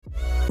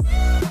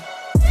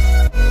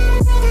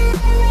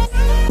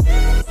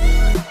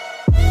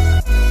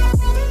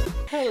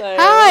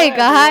Hi,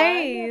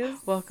 guys.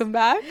 Welcome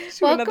back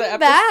to Welcome another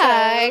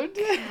back.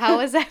 episode. How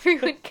is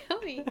everyone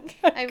going?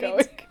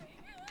 Going.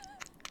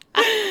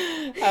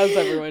 How's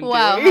everyone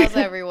wow, doing? how's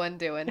everyone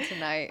doing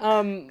tonight?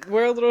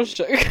 We're a little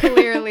shook.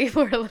 Clearly,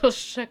 we're a little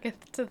shook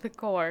to the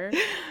core.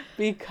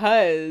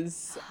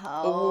 Because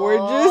we're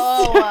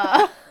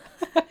just...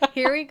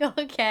 Here we go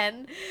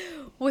again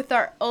with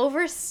our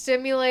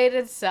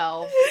overstimulated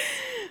selves.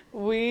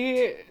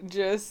 We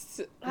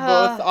just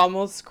both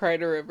almost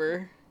cried a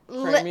river.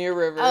 Cry me a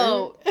river.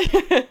 Oh.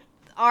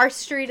 Our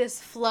street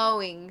is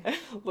flowing.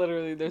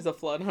 Literally, there's a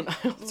flood on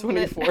aisle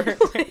 24.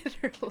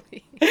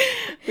 Literally.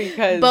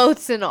 Because...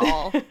 Boats and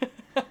all.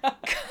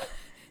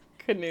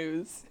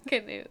 Canoes.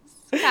 Kayaks.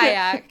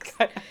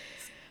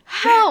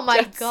 Oh my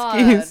Jet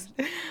god.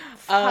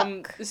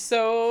 skis.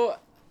 So...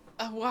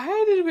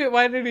 why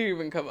did it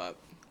even come up?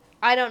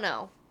 I don't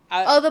know.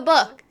 The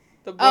book.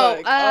 The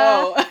book.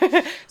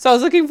 So I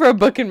was looking for a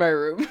book in my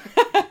room.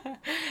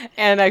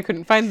 And I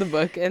couldn't find the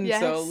book. And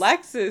so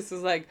Lexus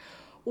was like,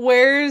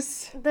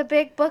 where's... the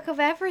big book of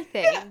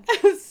everything.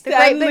 Stanley's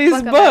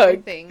the great big book. Of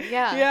everything.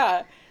 Yeah.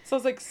 Yeah. So I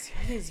was like,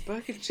 Stanley's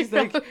book? And she's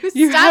like, Who's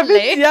you Stanley?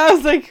 haven't? Yeah, I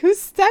was like, who's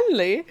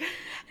Stanley?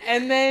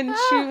 And then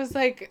she was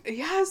like,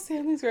 yeah,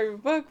 Stanley's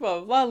favorite book, blah,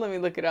 blah, blah. Let me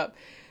look it up.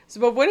 So,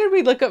 but what did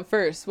we look up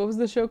first? What was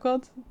the show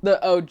called?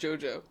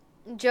 JoJo.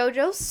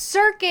 JoJo's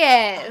Circus.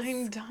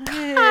 I'm done.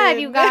 God,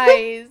 you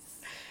guys.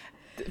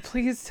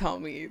 Please tell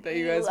me that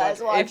you guys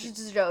watch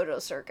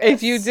JoJo Circus.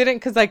 If you didn't,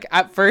 because like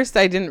at first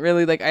I didn't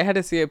really like. I had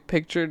to see a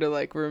picture to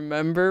like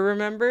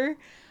remember,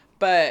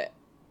 but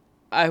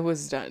I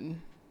was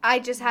done. I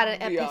just had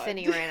an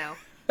epiphany right now.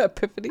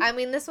 Epiphany. I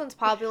mean, this one's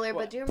popular,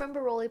 but do you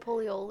remember Roly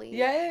Poly Oly?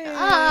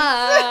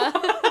 Yes.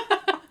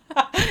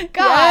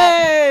 God,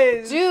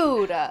 yes.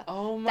 dude.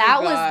 Oh my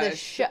that gosh. was the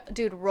show,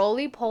 dude.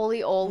 Roly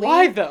Poly Oly.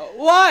 Why though?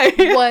 Why?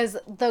 Was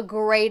the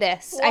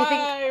greatest. Why? I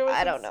think. Was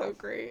I it don't know. So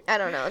great. I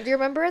don't know. Do you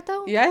remember it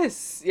though?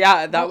 Yes.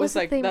 Yeah. That What was the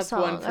like theme that's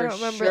song? one for I don't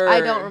remember. sure. I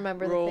don't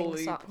remember the Roly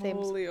theme song.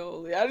 Poly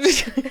Oly. I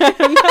just.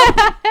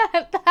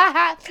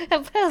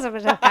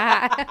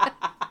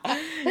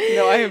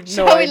 No, I have no idea.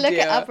 Shall we look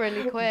it up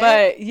really quick?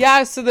 But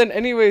yeah, so then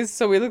anyways,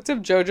 so we looked up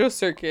JoJo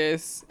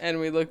Circus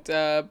and we looked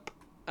up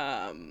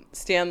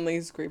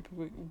Stanley's Great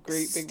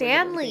Big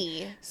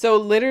Stanley. So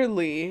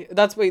literally,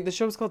 the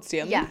show was called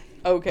Stanley? Yeah.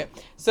 Okay.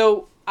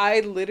 So I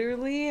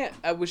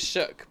was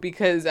shook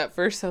because at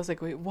first I was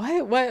like, wait,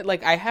 what?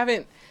 Like I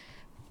haven't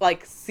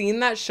like seen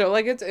that show.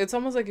 Like it's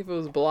almost like if it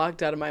was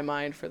blocked out of my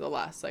mind for the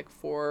last like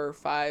 4,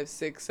 5,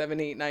 6, 7,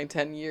 8, 9,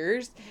 10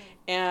 years.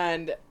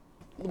 And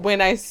when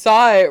I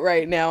saw it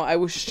right now, I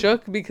was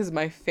shook because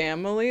my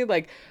family,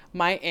 like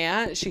my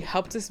aunt, she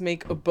helped us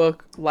make a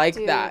book like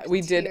that. We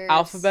did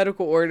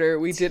alphabetical order.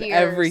 We did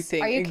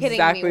everything. Are you kidding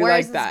exactly me?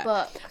 Where's like this that.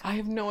 book? I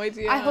have no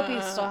idea. I hope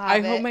you still have I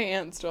it. hope my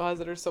aunt still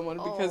has it or someone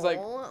because like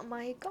oh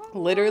my god.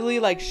 literally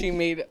like she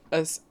made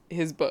us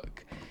his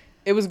book.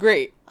 It was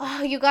great.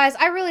 Oh, you guys,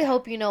 I really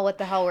hope you know what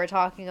the hell we're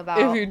talking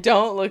about. If you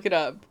don't, look it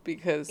up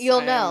because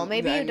you'll know.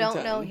 Maybe you don't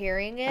done. know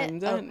hearing it. I'm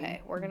done.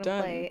 Okay, we're gonna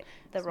Done. play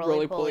the It's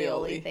Roly Poly Poly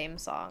Oly theme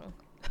song.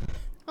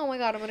 Oh my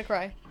god, I'm gonna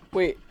cry.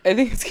 Wait, I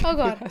think it's gonna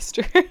God. be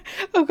faster.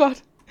 Oh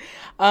god.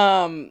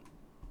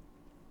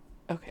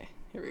 Okay,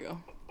 here we go.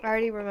 I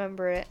already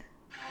remember it.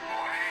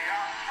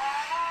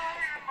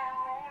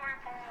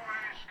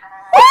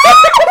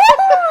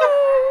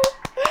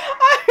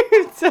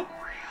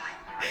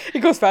 It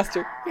goes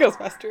faster. It goes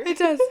faster. It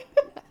does.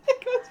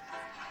 It goes.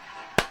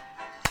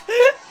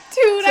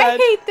 Dude, I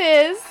hate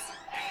this.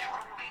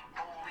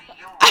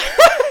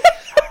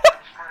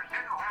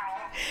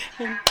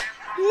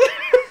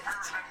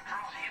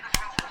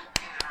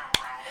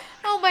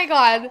 Oh my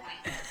god.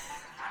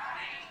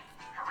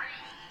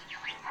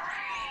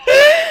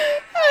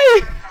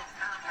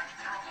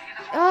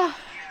 Oh,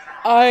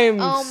 I'm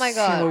Oh my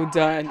God. so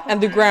done.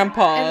 And the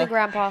grandpa. and the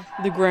grandpa.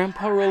 The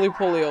grandpa Roly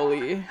Poly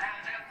Oly.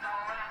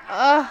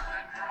 Ugh.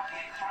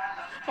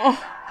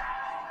 Oh.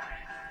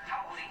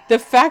 The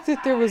fact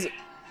that there was...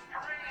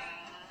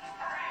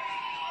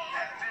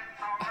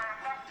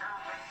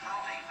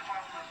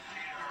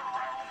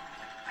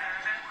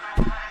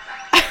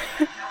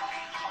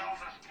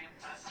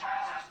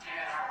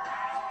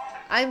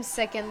 I'm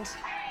sickened.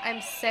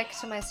 I'm sick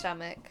to my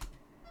stomach.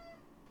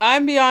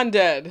 I'm beyond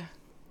dead.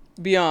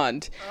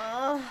 Beyond.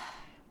 Ugh.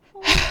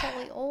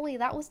 Holy Oly,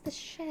 that was the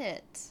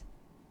shit.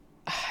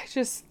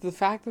 The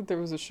fact that there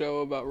was a show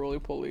about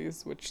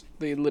roly-polies, which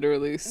they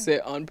literally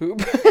sit on poop.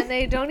 And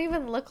they don't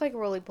even look like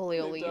roly-poly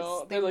Olys.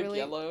 don't. They're like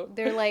yellow.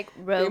 They're like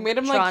They made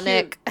them like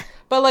Robotronic. cute.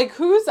 But like,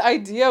 whose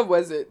idea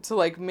was it to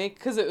like make?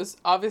 Because it was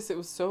obvious it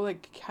was so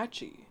like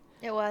catchy.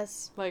 It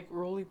was. Like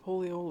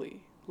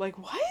roly-poly-oly. Like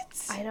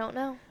what? I don't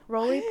know.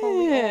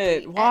 Roly-poly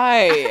Oly.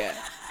 Why?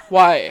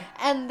 Why?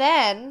 And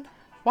then,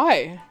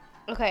 Why?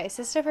 okay,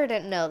 Sistifer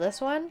didn't know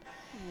this one,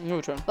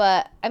 Which one?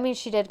 but I mean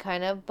she did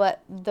kind of.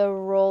 But the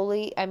what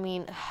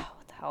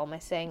the hell am I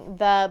saying?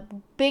 The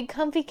big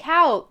comfy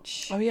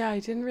couch. Oh yeah, I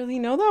didn't really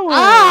know that one.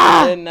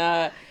 Ah! And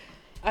I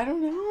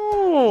don't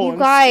know. You I'm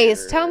guys,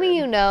 scared. tell me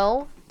you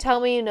know. Tell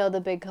me you know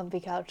the Big Comfy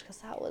Couch, because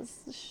that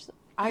was...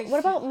 What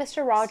about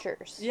Mr.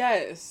 Rogers?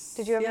 Yes.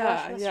 Did you ever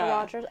watch Mr.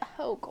 Rogers?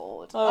 Oh,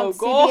 God. Oh, on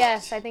God.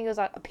 CBS. I think it was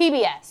on...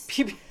 PBS.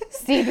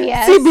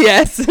 CBS.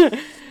 CBS.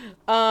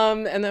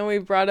 And then we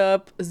brought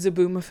up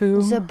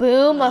Zaboomafoo.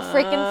 Zaboom, a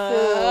freaking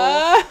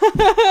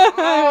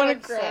foo. I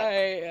want to I'm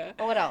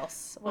cry. What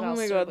else? What Oh else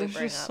my did God, we there's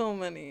bring just up? so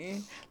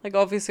many. Like,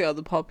 obviously all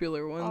the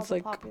popular ones, the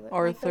like popular-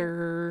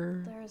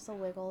 Arthur. There's the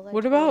Wiggles. I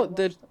What totally about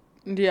the...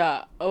 watched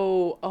Yeah.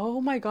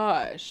 Oh my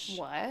gosh.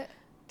 What?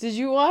 Did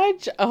you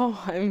watch?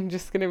 Oh, I'm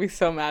just gonna be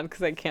so mad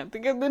because I can't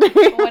think of the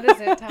name. What is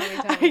it? Tell me.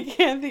 I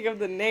can't think of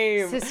the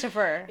name.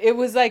 Christopher. It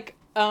was like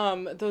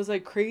those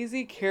like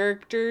crazy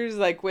characters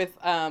like with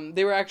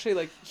they were actually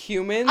like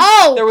humans.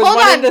 Oh, there was hold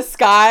one on. in the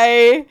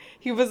sky.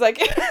 He was like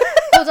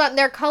Hold on,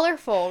 they're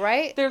colorful,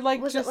 right? they're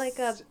like Was just it like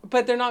a...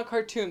 but they're not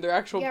cartoon. They're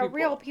actual people.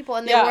 real people,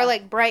 and they Yeah. wore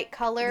like bright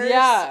colors.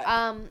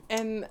 Yeah.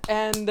 And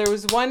there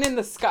was one in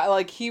the sky,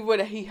 like he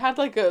had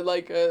like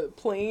a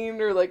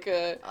plane or like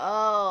a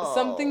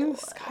something in the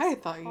sky. I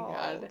thought he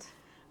had,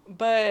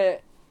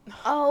 but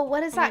Oh,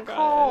 what is Oh my that gosh.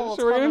 called?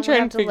 We're gonna Hold on, try we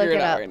and have to figure look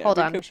it out up. right now Hold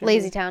on, because-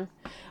 Lazy Town.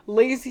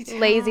 Lazy Town.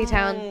 Lazy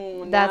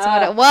Town. That's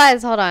what it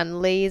was. Hold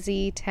on,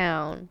 Lazy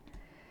Town.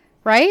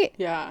 Right?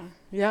 Yeah,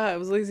 it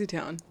was Lazy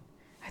Town.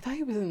 I thought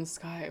he was in the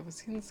sky. Was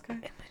he in the sky?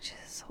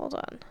 Images. Hold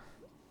on.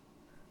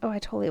 Oh, I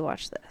totally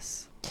watched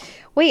this.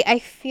 Wait, I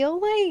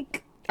feel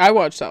like... I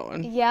watched that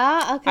one.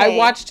 Yeah? Okay. I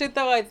watched it,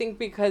 though, I think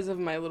because of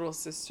my little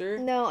sister.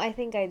 No, I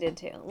think I did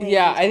too. Lazy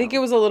Yeah, I Town. think it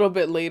was a little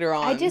bit later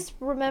on. I just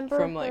remember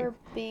from, her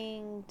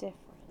being different.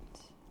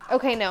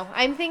 Okay, no.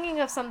 I'm thinking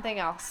of something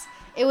else.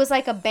 It was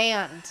like a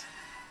band.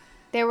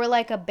 They were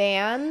like a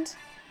band,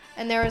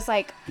 and there was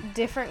like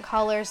different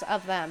colors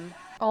of them.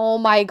 Oh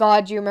my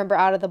God, do you remember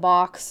Out of the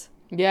Box?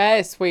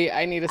 Yes, wait,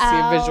 I need to see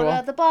a visual.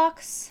 Out of the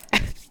box.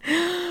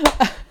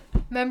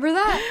 Remember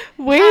that?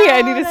 Wait,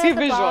 I need Out to see a of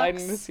the visual. I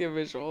box. need to see a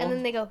visual. And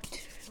then they go...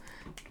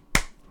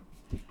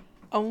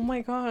 Oh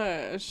my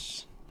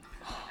gosh.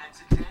 And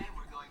today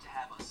we're going to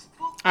have a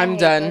spooky I'm hate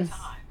done. this.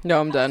 No,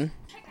 I'm done.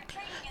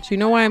 Do you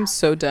know why I'm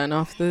so done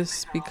off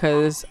this?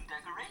 Because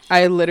decoration.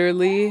 I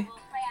literally...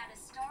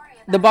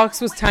 The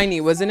box was tiny,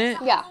 wasn't it?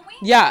 Yeah.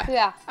 Yeah.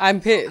 Yeah. I'm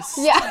pissed.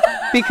 Yeah.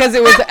 Because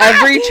it was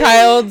every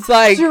child's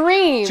like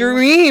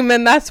Dream.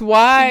 and that's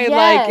why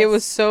like it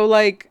was Yes. so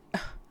like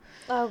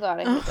Oh God,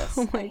 I hate this.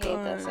 Oh my I hate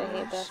this. I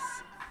hate gosh. this.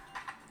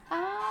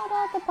 Out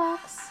of the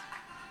box.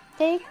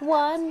 Take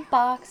one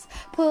box.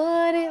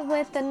 Put it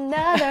with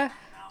another.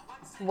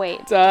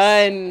 Wait.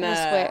 done.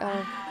 Just wait.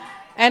 Oh.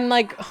 And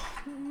like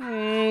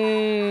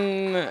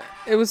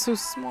it was so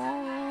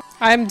small.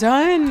 I'm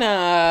done.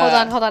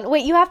 Hold on.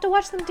 Wait, you have to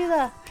watch them do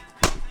the...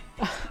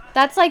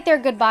 That's like their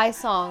goodbye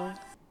song.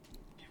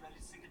 You ready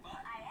to say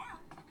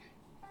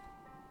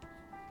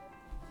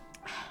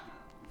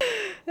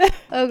goodbye?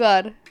 Oh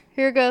God.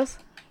 Here it goes.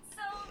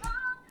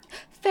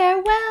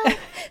 Farewell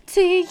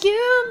to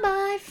you,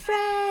 my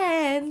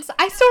friends.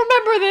 I still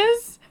remember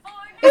this.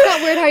 It's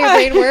not weird how your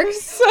brain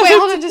works. So Wait,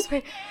 hold on, just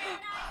wait.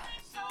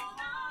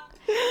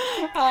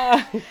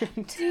 Uh,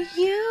 To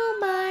you,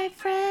 my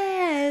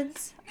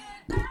friends.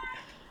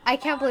 I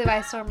can't believe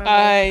I still remember.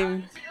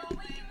 I'm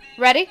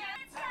Ready?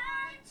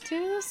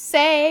 To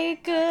say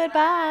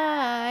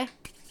goodbye.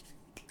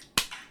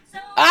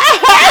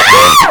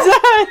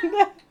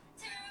 done.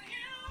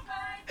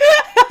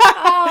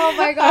 Oh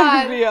my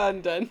God. I'm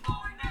beyond done.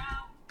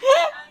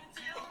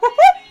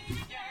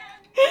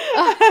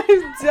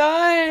 I'm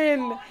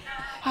done.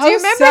 How you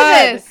remember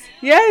sad. this?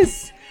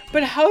 Yes,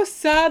 but how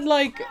sad,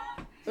 like,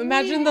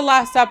 imagine the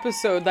last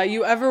episode that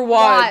you ever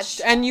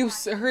watched and you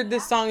heard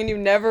this song and you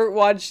never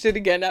watched it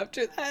again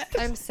after that.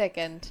 I'm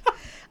sickened.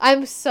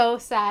 I'm so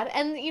sad.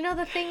 And you know,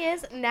 the thing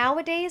is,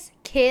 nowadays,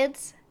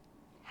 kids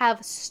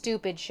have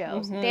stupid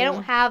shows. They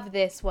don't have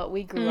this, what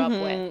we grew up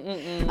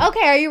with.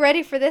 Okay, are you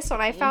ready for this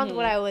one? I found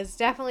what I was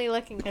definitely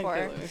looking for.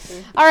 Okay, let me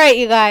see. All right,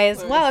 you guys.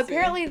 Let me Wow, see.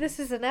 apparently this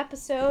is an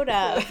episode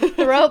of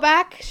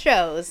throwback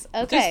shows.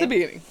 Okay. Just the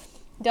beginning.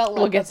 Don't look,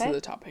 We'll get okay? to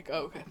the topic.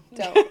 Oh, okay.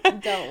 Don't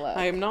look.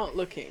 I am not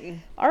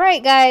looking. All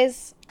right,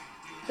 guys.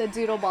 The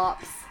Doodle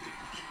Bops.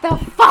 The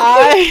fuck?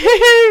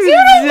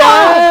 I'm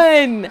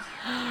done.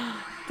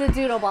 The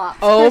Doodle Bops.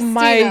 Oh Christina.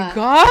 my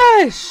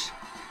gosh.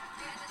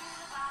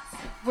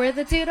 We're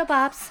the Doodle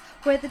Bops.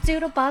 We're the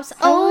Doodle Bops.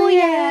 Oh,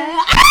 yeah.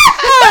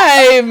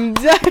 I'm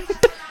done.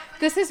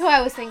 This is who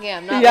I was thinking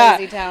of, not Yeah.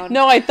 Lazy Town.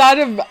 No, I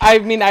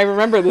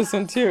remember this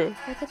one too.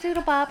 We're the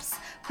Doodle Bops.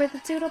 We're the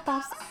Doodle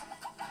Bops.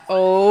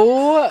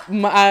 Oh,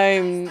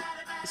 I'm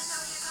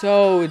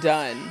so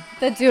done.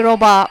 The Doodle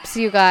Bops,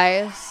 you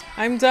guys.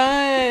 I'm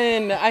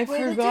done. I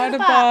We're the forgot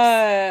Doodle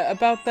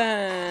about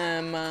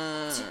them.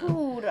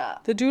 Dude.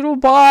 The Doodle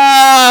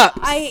Bops.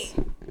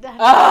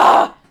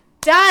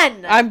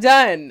 Done. I'm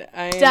done.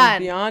 I am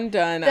Done. beyond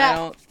done. I That-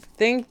 don't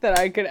think that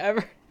I could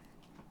ever.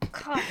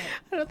 God.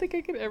 I don't think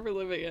I could ever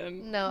live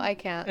again. No, I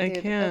can't. I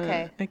Dude. can't.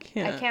 Okay. I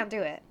can't. I can't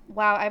do it.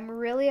 Wow, I'm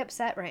really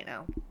upset right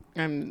now.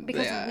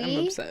 Because I'm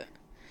we- upset.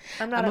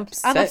 I'm not I'm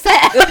I'm upset.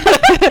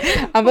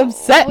 upset. I'm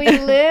upset. We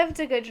lived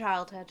a good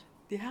childhood.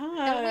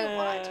 Yeah. And we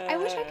watch. I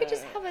wish I could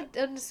just have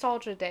a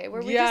nostalgia day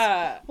where we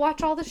Yeah. just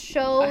watch all the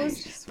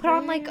shows, just put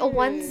on like a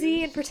onesie,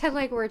 wish. and pretend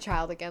like we're a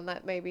child again.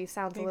 That maybe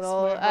sounds a Makes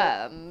little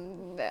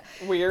my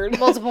Weird.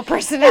 multiple It's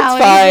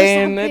personalities. fine.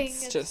 Or something.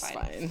 It's just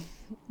fine.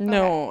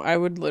 No, I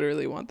would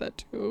literally want that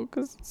too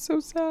because it's so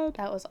sad.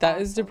 That was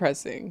That is awesome.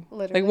 depressing.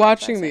 Literally like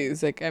watching depressing.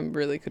 these, like I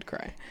really could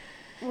cry.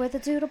 We're the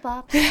Doodle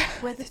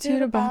Bops. We're the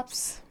Doodle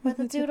Bops. We're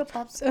the Doodle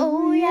Bops.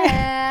 Oh, Oh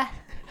yeah.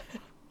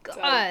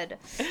 God.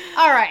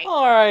 All right.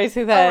 All right,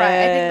 so then. All right,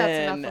 I think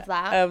that's enough of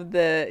that. Of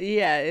the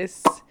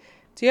yes.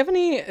 Do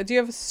you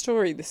have a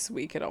story this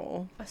week at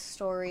all? A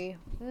story.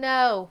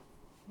 No.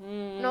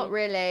 Not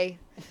really.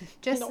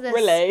 Just Not this.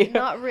 really.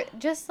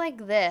 Just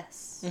like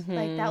this.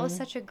 Like that was Mhm.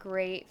 such a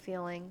great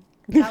feeling.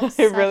 That was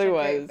It such really a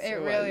was. Great, it It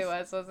really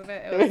was. was, wasn't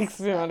it? It makes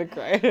me want to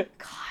cry. God,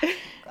 It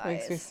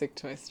makes me guys. sick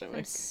to my I'm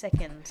stomach.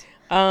 sickened.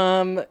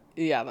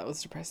 Yeah, that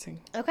was depressing.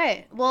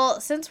 Okay,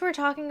 well, since we're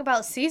talking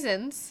about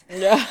seasons,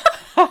 Yeah.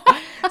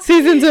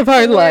 Seasons of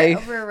our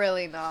life. we're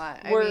really not.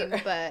 I We're-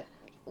 mean, but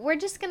we're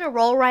just gonna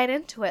roll right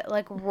into it.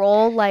 Like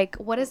roll, like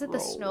what is it? The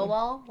Roll.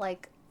 snowball?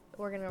 Like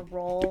we're gonna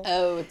roll.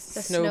 Oh, it's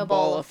The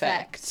snowball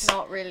effect.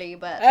 Not really,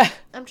 but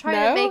I'm trying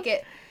No? to make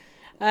it.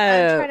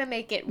 I'm trying to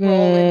make it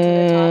roll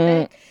into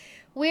the topic.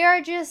 We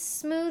are just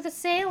smooth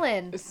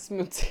sailing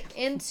Smooth.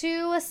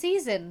 into a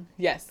season.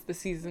 Yes, the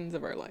seasons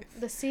of our life.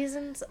 The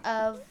seasons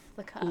of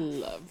the cuff.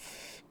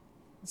 Love.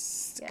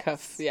 Yes.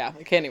 Cuff. Yeah.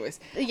 Okay. Anyways.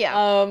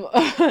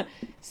 Yeah.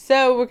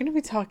 So we're gonna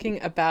be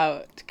talking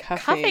about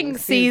cuffing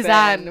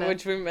season.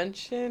 which we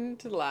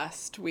mentioned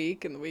last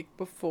week and the week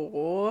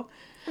before,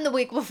 And the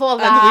week before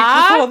and that. the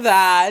week before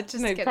that, Just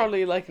and like kidding.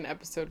 probably like an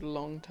episode a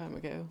long time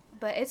ago.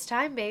 But it's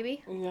time,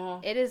 baby. Yeah.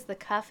 It is the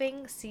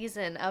cuffing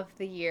season of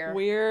the year.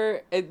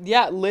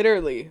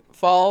 Literally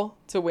fall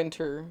to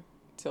winter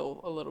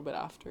till a little bit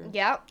after.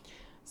 Yep.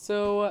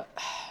 So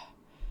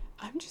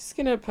I'm just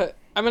gonna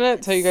I'm gonna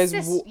tell you guys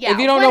Yeah, if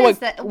you don't what know is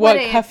that? what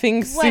What cuffing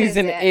is- what is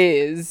season it?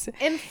 is.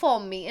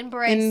 Inform me.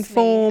 Embrace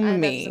Inform me.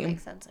 me. That doesn't make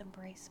sense.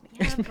 Embrace me.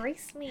 Yeah,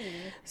 embrace me.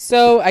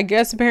 So I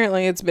guess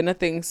apparently it's been a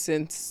thing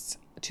since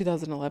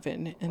 2011,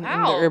 and in the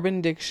Wow.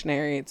 Urban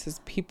Dictionary it says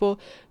people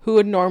who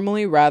would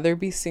normally rather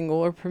be single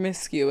or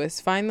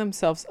promiscuous find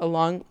themselves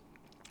along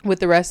with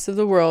the rest of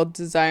the world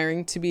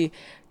desiring to be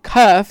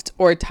cuffed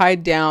or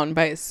tied down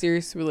by a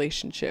serious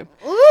relationship.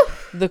 Ooh.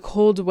 The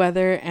cold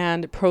weather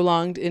and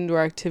prolonged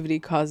indoor activity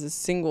causes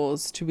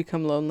singles to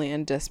become lonely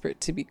and desperate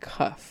to be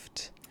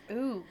cuffed.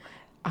 Ooh.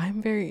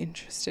 I'm very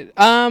interested.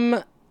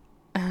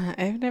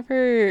 I've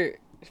never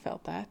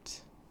felt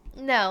that.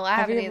 No, I Have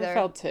haven't you ever either.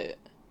 felt it?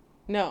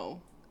 No.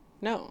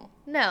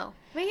 No,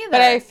 me either.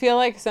 But I feel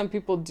like some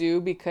people do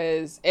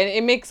because, and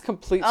it makes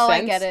complete Oh,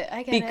 sense. I get it.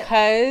 I get it.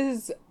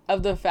 Because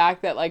of the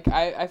fact that, like,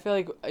 I feel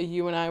like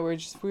you and I we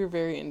were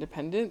very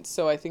independent.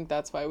 So I think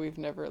that's why we've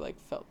never,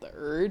 like, felt the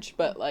urge.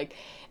 But, like,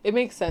 it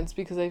makes sense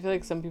because I feel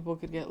like some people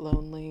could get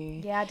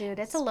lonely. Yeah, dude,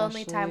 it's a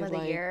lonely time of the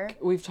Especially, year.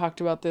 like, we've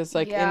talked about this,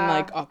 like, in, Yeah.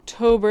 like,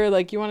 October.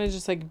 Like, you want to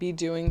just, like, be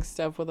doing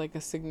stuff with, like,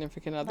 a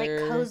significant other.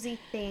 Like cozy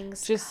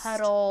things, Just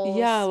cuddles.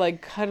 yeah,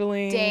 like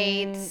cuddling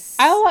dates.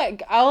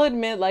 I'll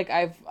admit, like,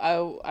 I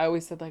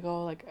always said, like,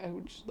 oh, like I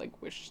would just, like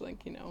wish,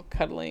 like, you know,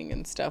 cuddling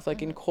and stuff,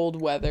 like in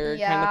cold weather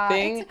kind of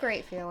thing. It's a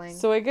great feeling.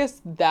 So I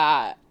guess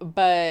that,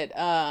 but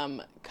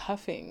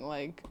cuffing,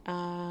 like,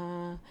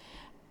 oh,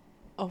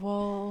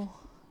 well,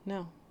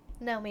 no,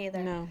 no, me either.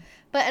 no.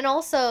 But and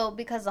also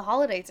because the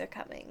holidays are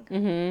coming,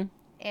 Mm-hmm.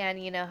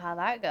 and you know how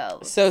that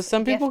goes. So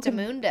some people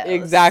Giftamundos.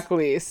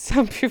 exactly.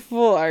 Some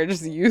people are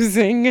just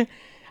using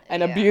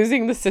and Yeah.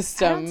 abusing the I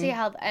system. don't see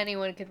how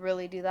anyone could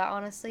really do that,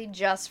 honestly,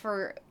 just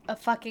for a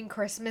fucking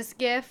Christmas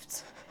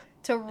gift.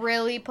 To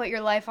really put your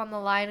life on the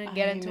line and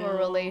get I into a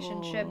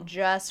relationship know.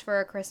 just for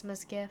a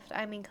Christmas gift.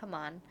 I mean, come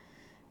on.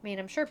 I mean,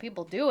 I'm sure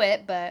people do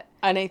it, but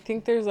And I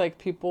think there's, like,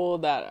 people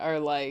that are,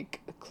 like,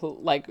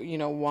 like, you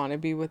know, want to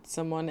be with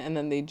someone, and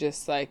then they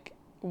just, like,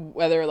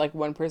 whether, like,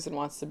 one person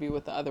wants to be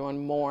with the other one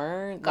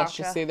more, let's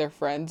just Gotcha. say they're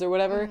friends or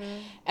whatever,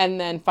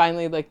 and then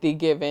finally, like, they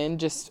give in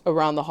just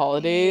around the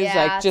holidays,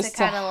 Yeah, like, just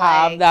to kinda,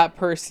 have like- that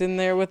person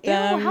there with ew,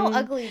 them. how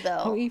ugly though.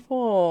 How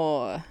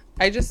evil.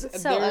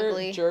 It's so they're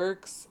ugly.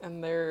 jerks,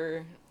 and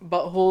they're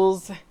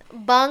buttholes.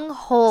 Bung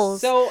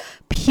holes. So,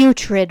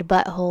 Putrid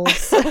buttholes.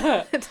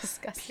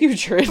 Disgusting.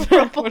 putrid.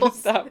 What Ripples.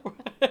 is that word?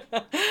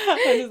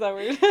 What is that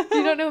word?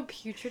 You don't know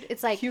putrid?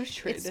 It's like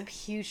Putrid. It's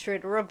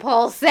putrid,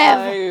 repulsive.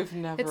 I've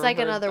never It's like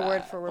heard another that.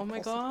 word for Oh my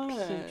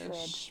repulsive.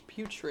 gosh.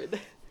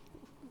 Putrid.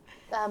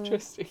 Um,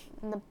 Interesting.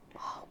 oh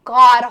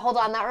God, hold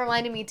on. That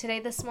reminded me. Today,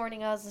 this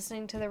morning, I was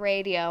listening to the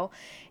radio,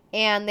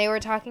 and they were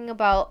talking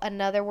about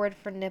another word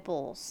for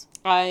nipples.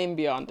 I'm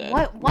beyond it.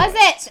 What was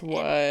it? What?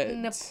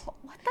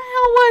 What the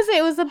hell was it?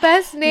 It was the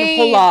best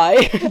name.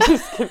 Nippoli.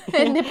 Just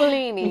kidding.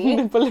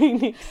 Nippolini.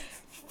 Nippolini.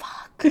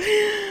 Fuck.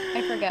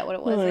 I forget what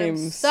it was. and I'm I'm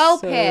so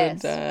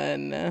pissed.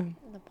 done.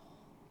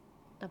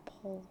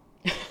 Nipple.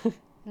 Nipple.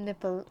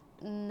 Nipple.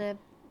 Nip.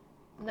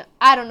 No,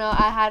 I don't know.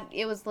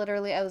 It was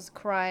literally, I was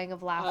crying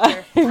of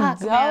laughter. I'm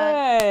Fuck,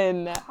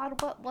 man. done.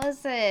 God, what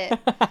was it?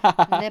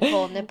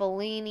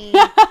 Nippolini,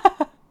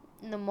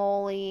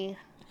 Namoli,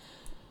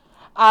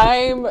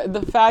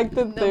 The fact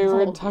that they were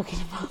Nipple. talking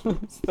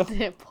about this stuff.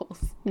 nipples.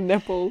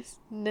 Nipples.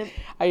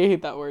 I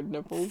hate that word,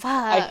 nipples. Fuck.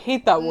 I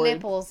hate that word.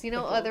 Nipples. You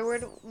know, other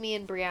Nipples. word, me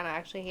and Brianna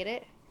actually hate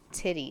it?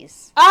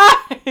 Titties.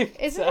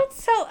 Isn't So- it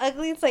so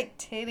ugly? It's like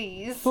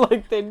titties.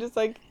 like they just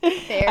like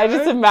There. I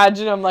just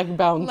imagine I'm like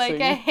bouncing Like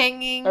a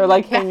hanging. or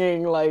like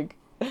hanging like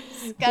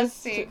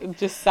Disgusting.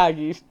 just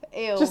saggy.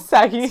 Ew. Just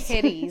saggy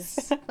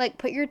Titties. Like,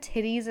 put your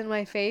titties in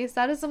my face.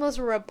 That is the most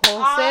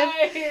repulsive.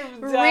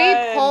 I'm done.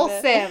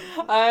 Repulsive.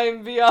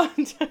 I'm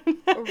beyond done.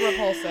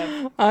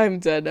 Repulsive. I'm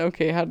dead.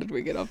 Okay, how did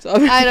we get off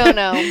topic? I don't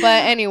know.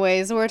 But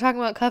anyways, we're talking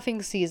about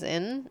cuffing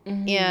season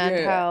and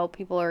Yeah. how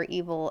people are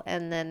evil.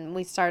 And then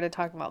we started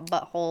talking about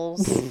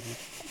buttholes.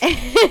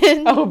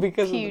 and Oh,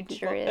 because of the people.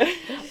 putrid.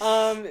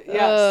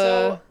 Yeah,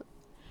 so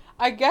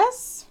I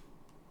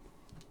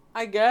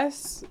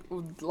guess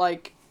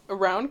like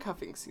around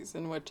cuffing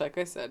season, which like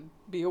I said,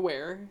 be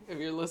aware if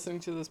you're listening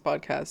to this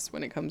podcast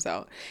when it comes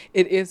out,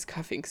 it is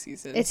cuffing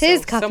season. It So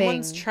is if cuffing.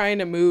 someone's trying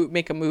to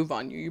make a move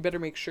on you, you better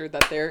make sure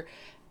that they're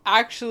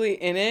actually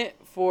in it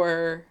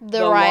for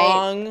the right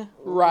long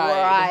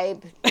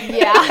ride.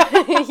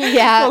 Yeah.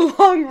 yeah. The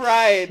long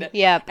ride.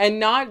 Yep. And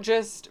not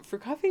just for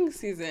cuffing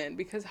season,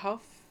 because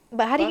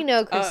But how do you know,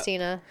 fucked up.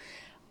 Christina?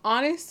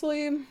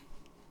 honestly,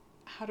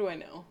 how do I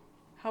know?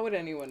 How would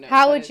anyone know?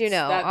 How that would you it's-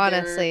 know, that they're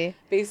honestly?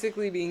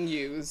 basically being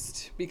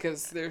used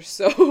because they're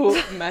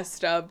so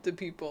messed up to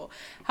people.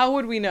 How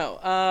would we know?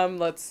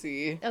 Let's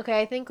see. Okay,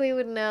 I think we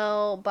would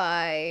know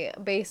by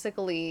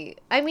basically,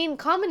 I mean,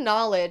 common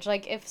knowledge.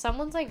 Like, if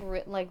someone's like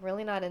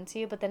really not into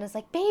you, but then it's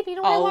like, babe, you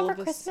know what I All want for of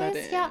a Christmas?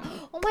 sudden. Yeah.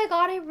 Oh my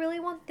god, I really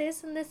want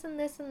this and this and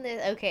this and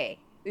this. Okay.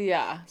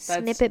 Yeah,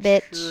 that's Snip it,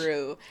 bitch.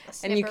 true.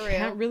 And you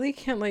Snipperoo.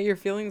 can't let your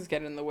feelings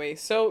get in the way.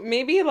 So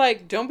maybe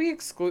like don't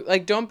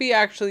be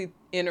actually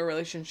in a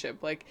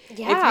relationship. Like if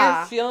Yeah.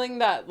 you're feeling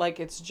that like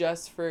it's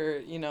just for,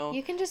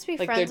 You can just be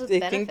like friends with they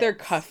benefits. think they're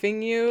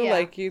cuffing you, Yeah.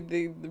 like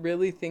they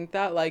really think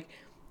that, like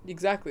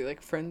exactly,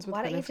 like friends with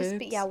Why don't benefits. you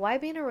just be, why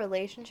be in a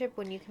relationship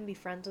when you can be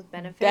friends with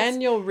benefits?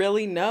 Then you'll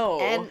really know.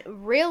 And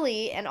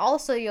really, and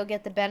also you'll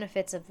get the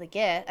benefits of the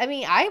gift. I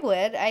mean, I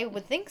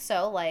would think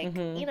so. Like,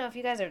 Mhm. if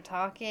you guys are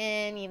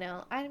talking,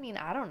 I mean,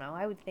 I don't know.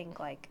 I would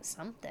think like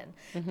something.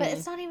 But Mhm.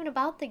 it's not even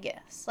about the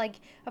gifts. Like,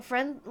 a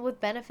friend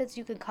with benefits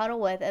you could cuddle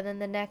with and then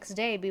the next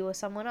day be with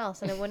someone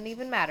else and it wouldn't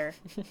even matter.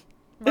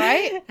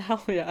 Right?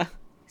 Hell yeah.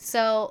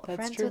 So, That's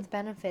friends true. with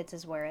benefits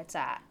is where it's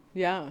at.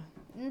 Yeah.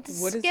 What is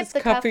Skip this the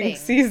cuffing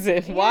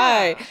season?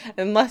 Why?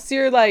 Yeah.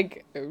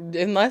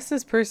 Unless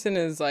this person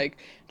is like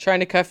trying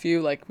to cuff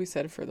you, like we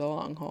said, for the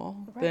long haul,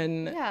 Right.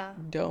 then Yeah.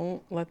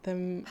 don't let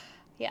them.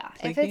 Yeah,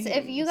 play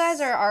if you guys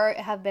games.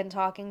 have been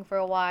talking for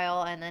a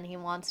while and then he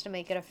wants to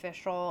make it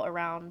official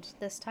around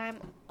this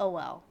time, oh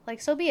well, like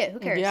so be it. Who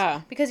cares?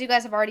 Yeah. because you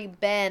guys have already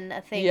been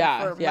a thing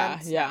Yeah, for yeah,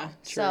 months. yeah, now.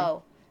 true.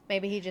 So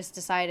maybe he just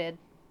decided.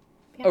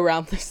 Yeah.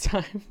 Around this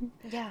time.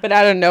 Yeah, But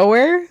out of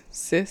nowhere,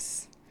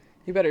 sis,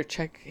 you better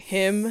check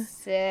him.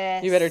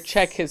 sis. You better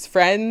check his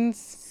friends.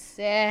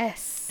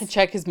 sis. And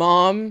check his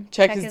mom.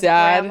 Check his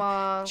dad.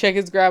 grandma. Check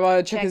his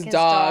grandma. Check his dog.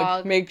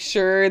 dog. Make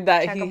sure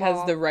that Check he 'em has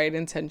all. the right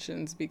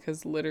intentions,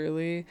 because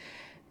literally,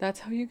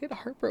 that's how you get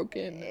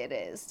heartbroken. It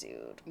is,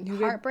 dude. You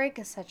get- Heartbreak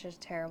is such a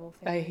terrible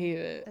thing. I hate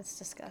it. It's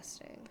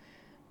disgusting.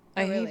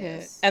 I It hate really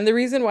it. is. And the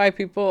reason why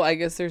people, I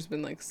guess there's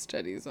been like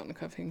studies on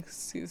cuffing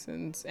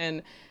seasons,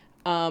 and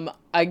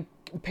I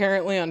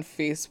apparently on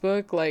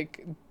Facebook,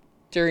 like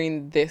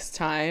during this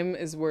time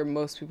is where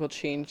most people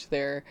change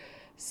their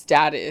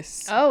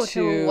status. Oh,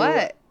 to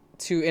what?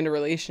 To in a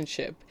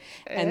relationship.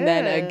 And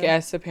then I Ew.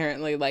 guess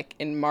apparently like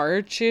in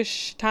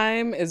March-ish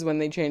time is when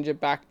they change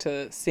it back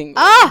to single.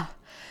 Ah!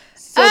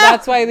 So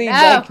that's why they no.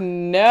 like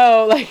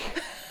know like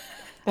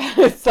that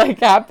it's like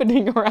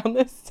happening around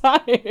this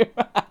time. You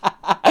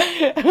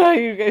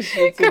guys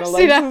should see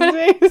Christina,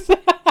 Alexa's face.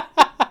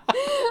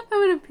 I'm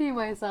gonna pee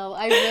myself.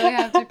 I really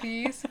have to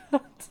pee. So.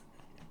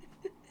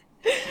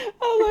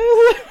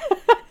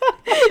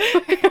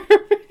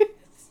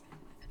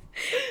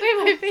 Wait,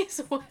 my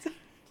face was when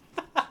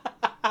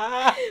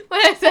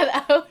I said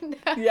oh no.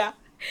 Yeah.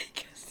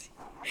 Because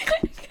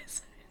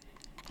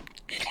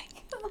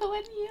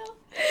when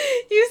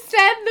you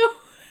said the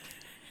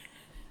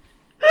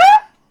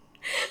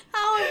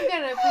how I'm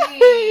gonna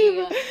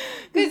pee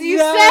because you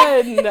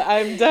said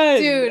I'm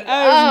done. dude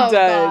I'm oh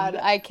done. god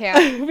I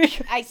can't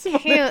Because I what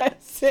did can't. I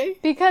say?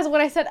 because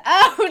when I said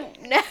oh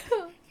no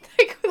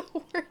like the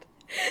word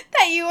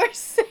that you were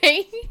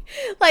saying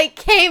like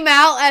came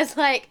out as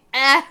like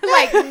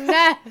like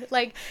nah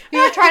like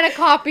you were trying to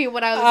copy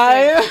what I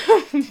was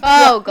doing.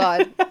 Oh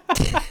god.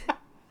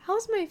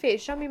 How's my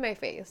face? Show me my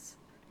face.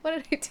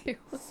 What did I do?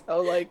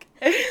 So like,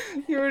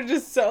 you were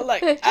just so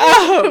like,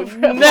 oh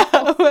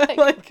no,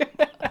 like.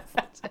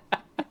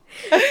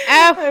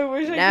 I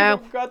wish I No.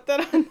 could have got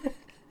that on.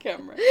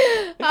 camera.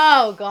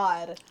 Oh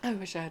God. I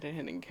wish I had a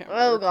hidden camera.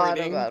 Oh God.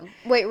 Oh recording. God.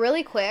 Wait,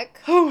 really quick.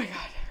 Oh my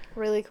god.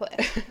 Really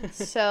quick.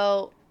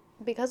 So,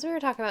 because we were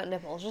talking about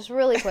nipples, just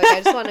really quick,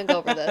 I just want to go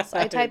over this.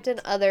 I typed in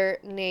other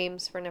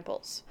names for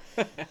nipples.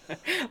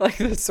 Like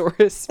the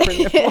source for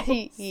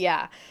nipples.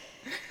 Yeah.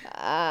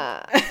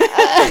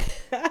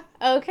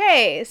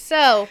 Okay,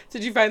 so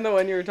Did you find the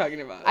one you were talking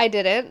about? I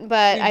didn't,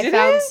 but You I didn't?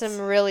 found some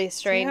really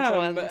strange Damn,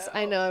 ones.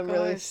 I know, I'm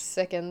really gosh.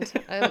 sickened.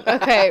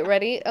 Okay,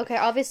 ready? Okay,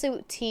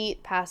 obviously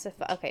teat,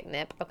 pacify. Okay,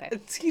 nip. Okay,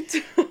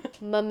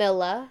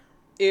 mamilla.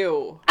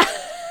 Ew.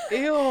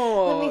 Ew.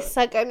 Let me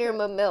suck on your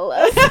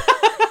mamillas.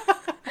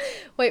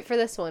 Wait for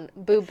this one.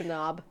 Boob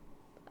knob.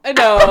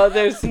 No,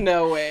 there's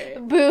no way.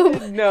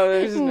 Boob. No,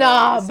 there's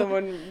Knob. no.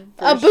 Someone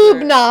for A boob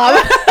sure.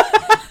 knob.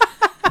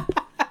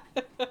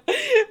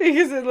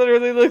 Because it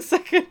literally looks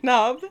like a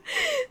knob.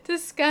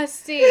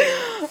 Disgusting.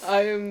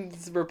 I am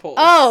repulsed.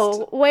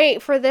 Oh,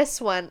 wait for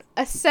this one.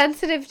 A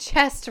sensitive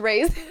chest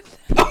raisin.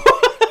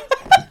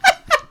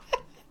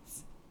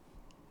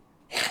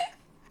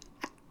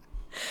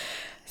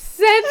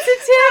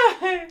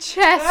 Sensitive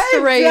chest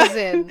I'm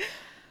raisin. done.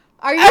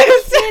 Are you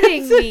I'm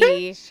kidding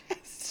me? sensitive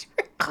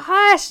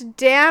Gosh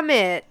damn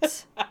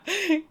it.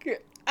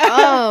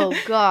 Oh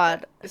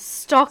god.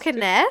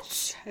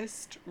 Stockinette?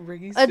 Chest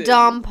raisin. A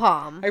dom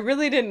pom. I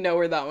really didn't know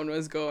where that one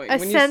was going. A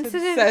when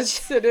sensitive you said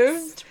sensitive,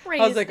 chest I was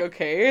raisin. like,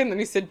 okay. And then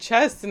you said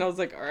chest, and I was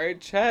like, all right,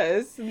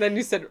 chest. And then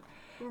you said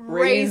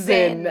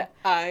raisin.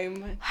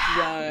 I'm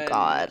done.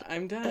 God.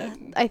 I'm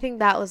done. I think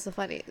that was the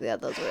funny. Yeah,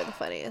 those were the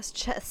funniest.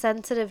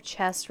 Sensitive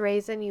chest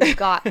raisin. You've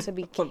got to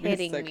be Let me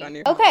kidding suck me. on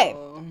your- Okay.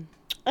 Oh.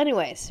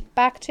 Anyways,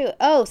 back to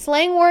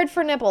slang word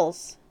for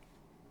nipples.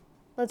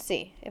 Let's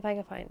see if I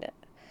can find it.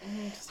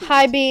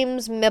 High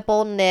beams,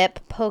 nipple, nip,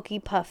 pokey,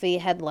 puffy,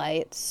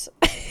 headlights.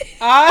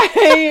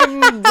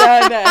 I'm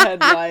done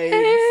at headlights.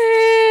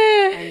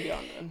 I'm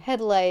beyond done.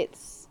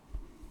 Headlights.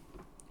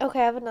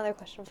 Okay, I have another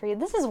question for you.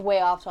 This is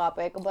way off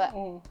topic, but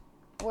Oh.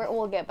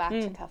 we'll get back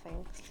to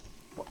cuffing.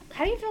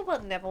 How do you feel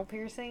about nipple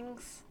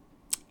piercings?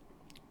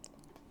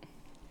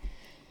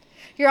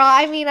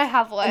 I mean, I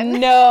have one.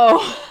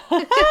 No.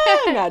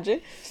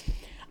 Imagine.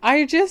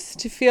 I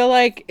just feel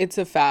like it's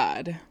a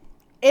fad.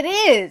 It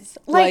is.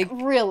 Like,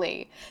 Like-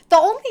 really. The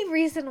only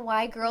reason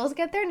why girls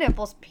get their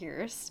nipples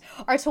pierced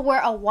are to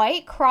wear a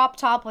white crop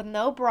top with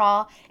no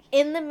bra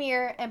in the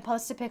mirror and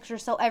post a picture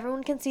so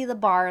everyone can see the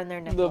bar in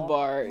their nipple. The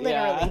bar, Literally.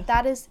 yeah.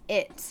 That is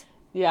it.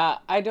 Yeah,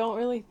 I don't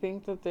really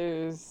think that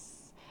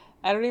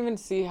I don't even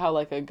see how,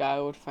 like, a guy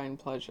would find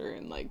pleasure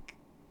in, like,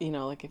 you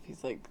know, like, if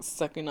he's, like,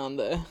 sucking on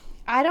the...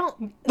 I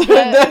don't... the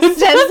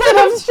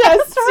sensitive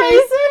chest raisin?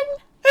 raisin.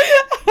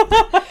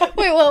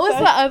 Wait, what was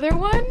the other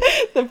one?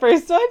 The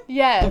first one?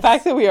 Yes. The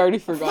fact that we already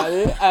forgot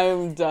it,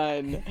 I'm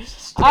done.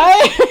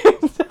 I'm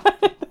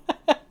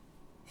done.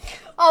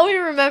 All we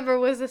remember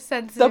was a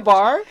sensitive... The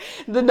bar?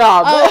 The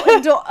knob.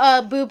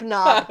 Oh, boob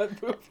knob.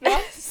 Boob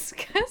knob.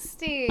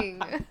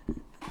 Disgusting.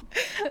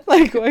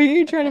 Like, why are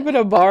you trying to put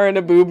a bar in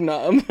a boob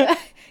knob?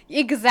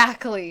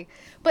 Exactly.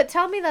 But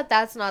tell me that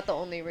that's not the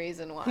only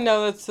reason why.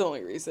 No, that's the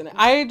only reason.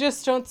 I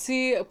just don't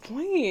see a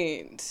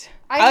point.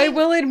 I I mean-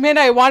 will admit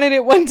I wanted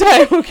it one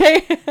time,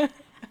 okay?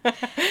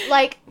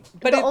 Like,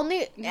 But the it-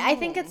 only... I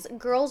think it's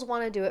girls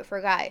want to do it for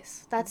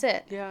guys. That's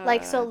it. Yeah,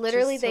 Like, so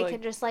literally just to, they like-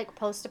 can just, like,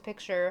 post a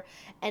picture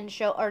and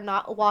show... Or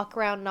not walk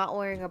around not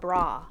wearing a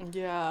bra.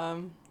 Yeah.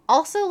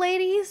 Also,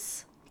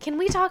 ladies, can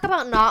we talk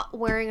about not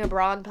wearing a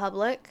bra in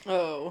public?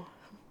 Oh.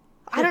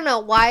 I don't know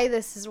why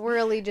this is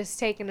really just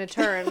taking a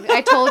turn. I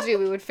told you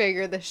we would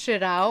figure this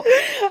shit out.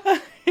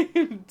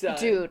 I'm done.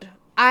 Dude,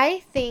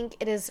 I think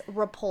it is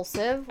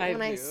repulsive I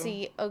when I do.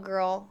 see a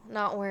girl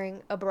not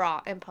wearing a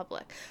bra in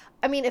public.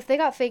 I mean, if they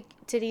got fake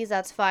titties,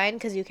 that's fine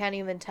because you can't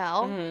even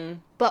tell. Mhm.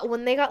 But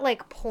when they got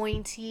like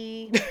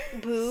pointy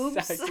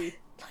boobs, Saggy.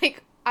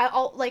 like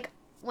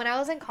when I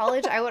was in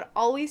college, I would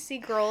always see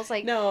girls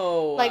like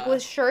No. like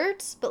with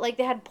shirts, but like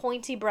they had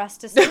pointy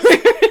breastises.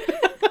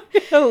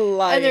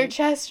 Lying. And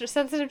their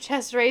sensitive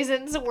chest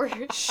raisins were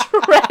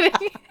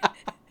shredding.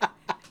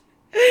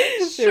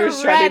 They were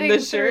shredding the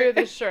through shirt.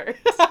 the shirt.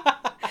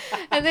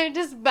 And they're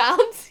just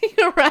bouncing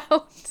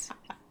around.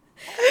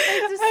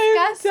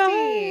 It's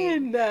disgusting.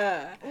 I'm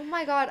done. Oh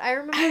my god, I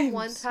remember I'm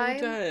one so time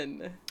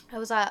done. I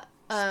was at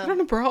Just put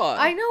on a bra.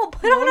 I know,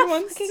 put No on one a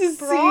wants fucking to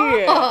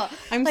bra. see.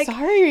 I'm Like,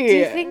 sorry. Do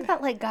you think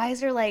that like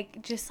guys are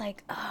like just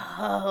like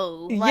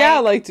yeah,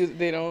 like do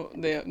they don't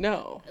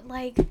no.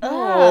 like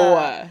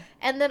No.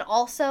 And then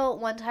also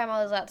one time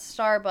I was at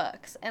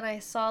Starbucks and I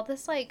saw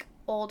this like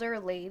older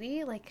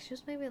lady, like she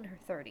was maybe in her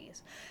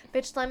 30s.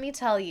 Bitch, let me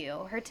tell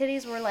you, her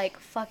titties were like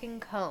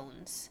fucking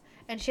cones.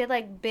 And she had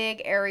like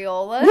big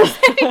areolas.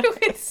 And you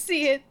could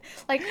see it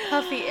like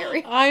puffy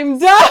areolas. I'm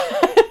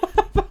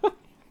done.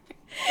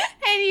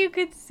 And you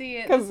could see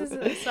it. This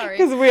is sorry.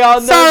 Because we all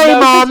know. Sorry,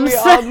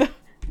 moms.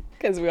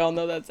 Because we all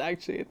know that's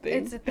actually a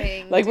thing. It's a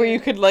thing. Like where dude. you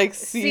could like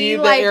see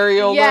the like,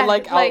 areola yeah,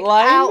 like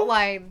outline.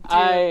 Outline. Dude.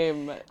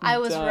 I'm I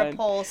was done.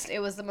 repulsed. It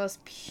was the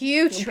most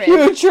putrid.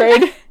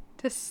 Putrid.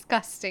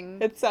 Disgusting.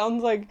 It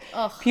sounds like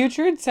Ugh.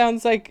 putrid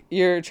sounds like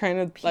you're trying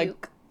to like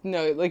Puke.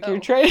 no, like Oh. you're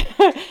trying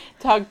to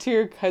talk to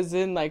your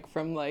cousin like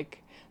from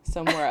like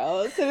somewhere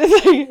else. And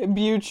it's like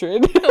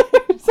putrid.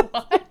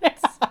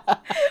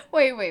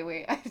 What?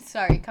 Wait. I'm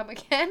sorry. Come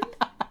again?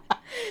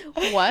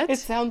 What? It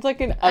sounds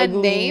like an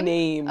ugly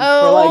name, for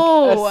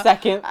Oh. like a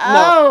second,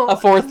 Oh. no, a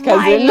fourth My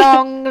cousin.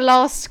 long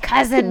lost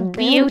cousin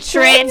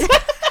Butrid.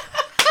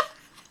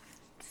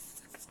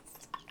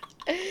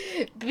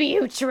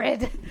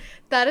 Butrid.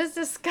 That is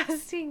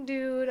disgusting,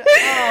 dude.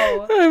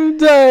 Oh. I'm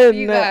done.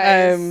 You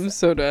guys. I'm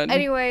so done.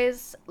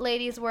 Anyways,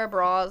 ladies wear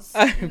bras.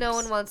 I'm No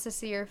one wants to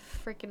see your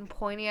freaking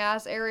pointy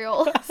ass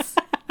areolas.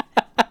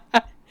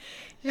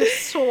 You're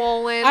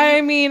swollen.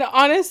 I mean,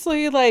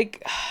 honestly,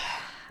 like,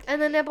 And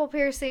the nipple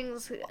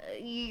piercings,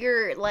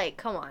 you're like,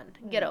 come on,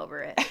 get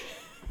over it.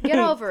 Get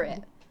over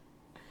it.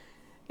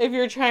 if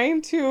you're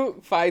trying to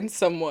find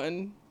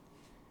someone,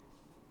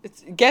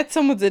 get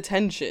someone's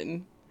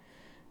attention.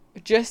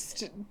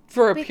 Just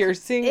for a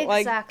piercing,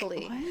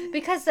 exactly. like, what?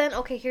 Because then,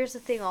 okay, here's the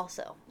thing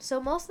also.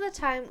 So most of the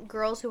time,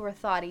 girls who were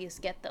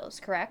thotties get those,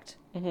 correct?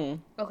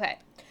 Mm-hmm. Okay.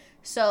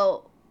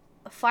 So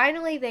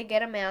finally they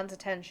get a man's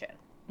attention.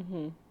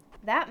 Mm-hmm.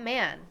 That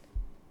man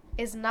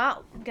is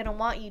not going to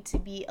want you to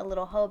be a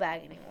little hoe bag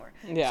anymore.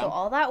 Yeah. So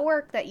all that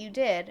work that you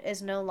did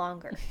is no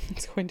longer.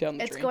 It's going down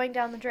the It's drain. going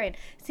down the drain.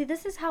 See,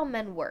 this is how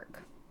men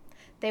work.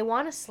 They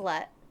want a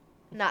slut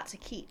not to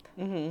keep,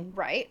 Mm-hmm.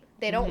 right?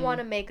 They don't want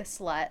to make a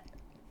slut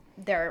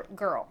their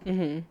girl.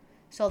 Mm-hmm.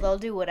 So they'll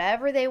do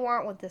whatever they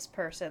want with this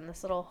person,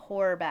 this little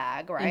whore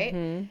bag, right?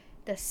 Mm-hmm.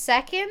 The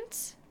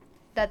second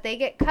that they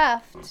get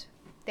cuffed,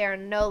 they're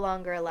no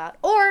longer allowed.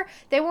 Or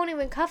they won't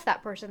even cuff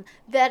that person.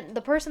 Then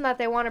the person that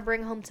they want to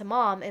bring home to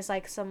mom is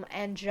like some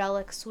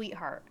angelic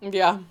sweetheart.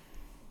 Yeah.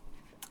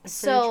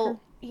 That's very So,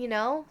 you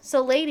know?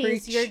 So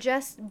ladies, Preach. you're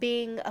just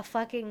being a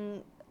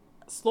fucking...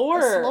 Slore.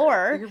 A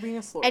slore. You're being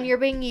a slore. And you're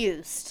being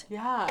used.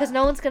 Yeah. Because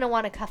no one's going to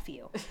want to cuff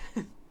you.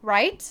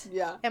 Right?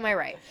 Yeah. Am I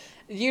right?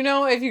 You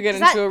know, if you get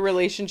Does into that- a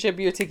relationship,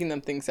 you're taking them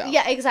things out.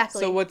 Yeah,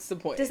 exactly. So what's the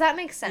point? Does that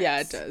make sense?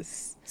 Yeah, it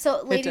does.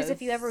 So, ladies, if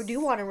does. you ever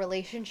do want a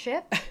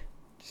relationship,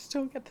 Just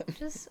don't get them.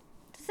 just...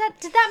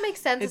 Did that make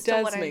sense as It to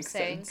does what I'm make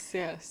saying? sense.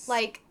 Yes.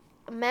 Like,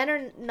 men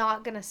are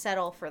not going to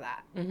settle for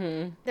that.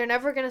 Mm-hmm. They're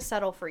never going to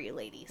settle for you,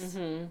 ladies.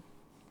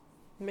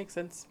 Mm-hmm. Makes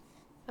sense.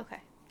 Okay.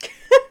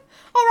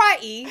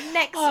 Alrighty,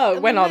 next. Oh,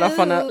 went on off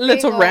on a moving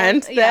little on.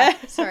 rant Yeah,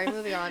 there. sorry,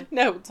 moving on.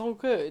 No, it's all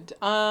good.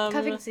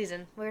 Cuffing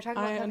season. We were talking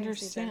about I cuffing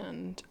season.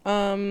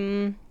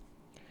 understand.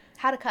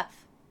 How to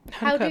cuff.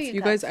 How to do cuff. you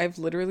You guys, cuff? I've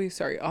literally,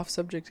 sorry, off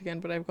subject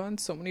again, but I've gotten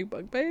so many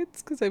bug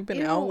bites because I've been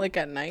Ew. out like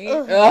at night.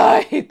 Ugh. Ugh,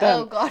 I hate them.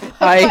 Oh, God.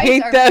 I Bites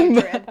hate are them.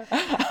 putrid.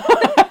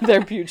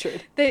 They're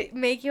putrid. They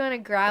make you want to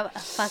grab a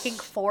fucking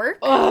fork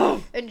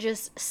Ugh. and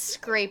just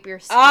scrape your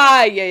skin.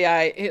 Ah,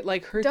 yeah. It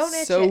like hurts Don't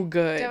itch so it.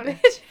 good. Don't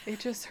itch It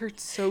just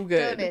hurts so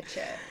good. Don't itch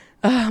it.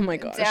 Oh my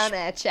gosh. Don't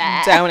itch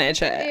it. Down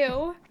itch it.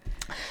 Ew.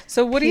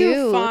 So what do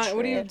you find?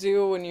 What do you Putrid.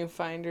 do when you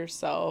find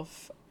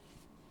yourself?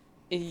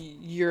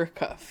 You're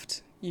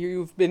cuffed.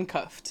 You've been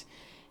cuffed,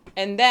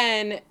 and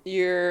then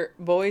your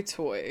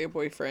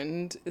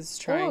boyfriend is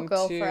trying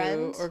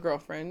girlfriend. to, or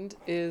girlfriend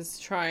is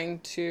trying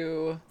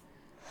to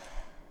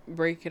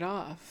break it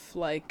off,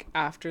 like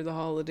after the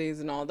holidays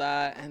and all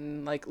that,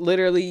 and like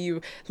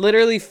you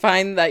literally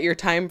find that your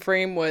time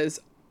frame was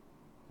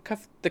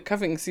the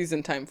cuffing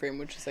season time frame,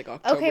 which is like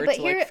October Okay, but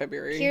to like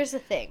February. here's the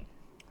thing.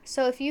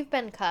 So if you've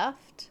been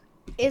cuffed,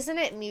 isn't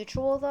it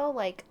mutual though?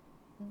 Like,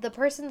 the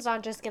person's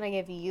not just gonna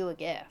give you a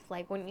gift.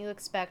 Like, wouldn't you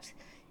expect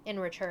in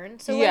return?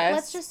 So like, Yes.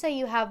 let's just say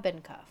you have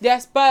been cuffed.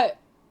 Yes, but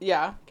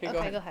yeah. Okay, Okay, go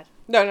ahead. go ahead.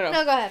 No.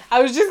 No, go ahead.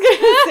 I was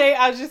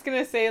just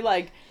gonna say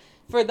like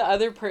for the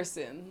other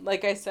person,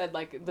 like I said,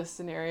 like the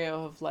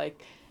scenario of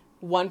like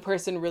one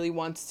person really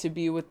wants to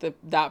be with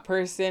that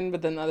person,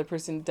 but then the other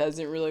person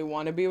doesn't really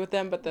want to be with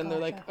them, but then they're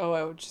like, Gotcha. oh,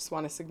 I would just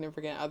want a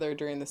significant other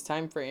during this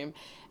time frame.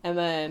 And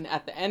then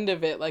at the end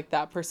of it, like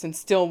that person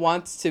still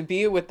wants to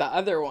be with the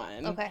other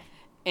one. Okay,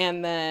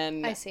 And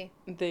then I see.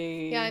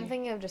 they Yeah, I'm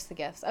thinking of just the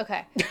gifts.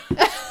 Okay.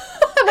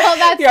 No,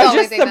 that's yeah, the only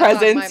just thing the that's on my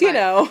presents, you mind.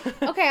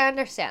 know. Okay, I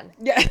understand.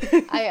 Yeah.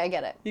 I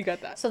get it. You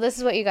got that. So this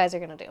is what you guys are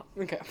gonna do.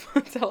 Okay.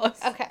 Tell us.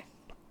 Okay.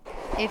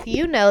 If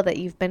you know that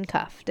you've been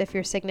cuffed, if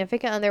your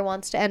significant other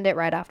wants to end it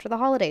right after the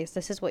holidays,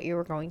 this is what you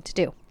are going to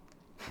do.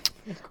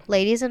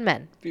 Ladies and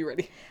men, Be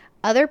ready.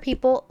 other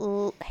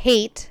people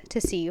hate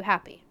to see you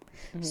happy.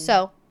 Mm-hmm.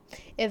 So,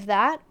 if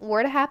that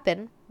were to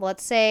happen,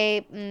 let's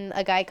say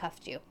a guy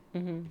cuffed you.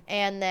 Mm-hmm.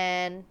 And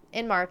then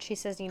in March, he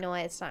says, you know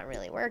what, it's not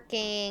really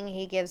working.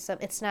 He gives some,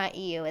 it's not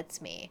you,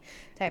 it's me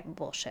type of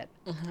bullshit.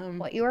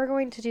 What you are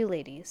going to do,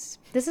 ladies,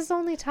 this is the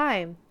only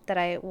time that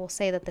I will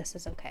say that this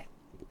is okay.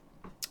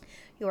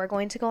 You are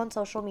going to go on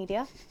social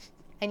media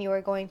and you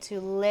are going to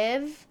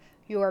live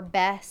your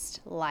best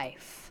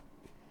life.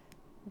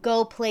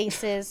 Go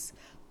places,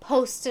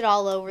 post it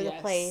all over the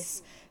Yes.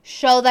 place,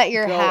 show that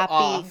you're Go happy.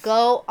 off.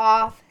 Go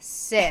off,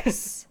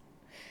 sis.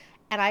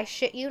 And I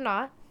shit you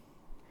not,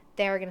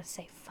 they're going to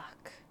say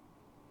fuck.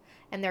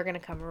 And they're going to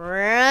come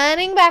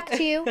running back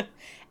to you.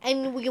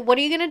 And what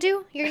are you going to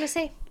do? You're going to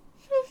say,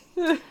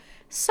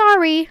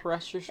 sorry.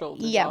 Brush your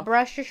shoulders Yeah, off.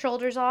 brush your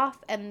shoulders off,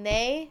 and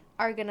they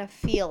are going to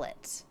feel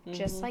it.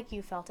 Just like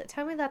you felt it.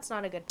 Tell me that's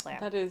not a good plan.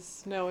 That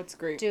is, no, it's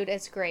great. Dude,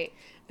 it's great.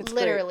 It's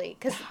Literally. great.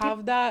 Because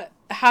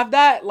have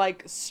that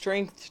like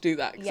strength to do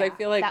that, because I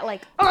feel like that,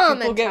 like,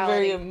 people get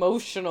very mentality.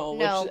 emotional,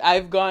 No. which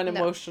I've gone No.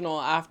 emotional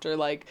after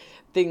like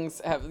things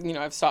have,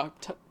 I've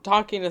stopped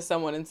talking to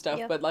someone and stuff,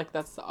 Yep. but like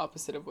that's the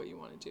opposite of what you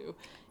want to do. You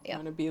Yep.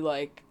 want to be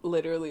like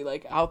literally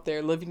like out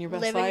there living your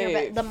best Living your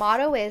life. The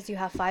motto is you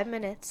have 5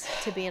 minutes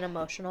to be an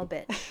emotional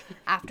bitch.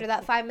 After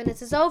that 5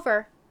 minutes is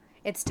over,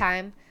 it's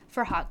time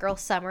for Hot Girl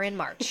Summer in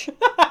March.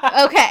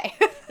 Okay.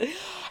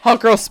 Hot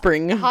girl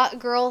spring. Hot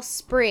Girl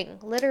Spring.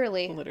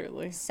 Literally.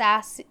 Literally.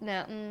 Sassy.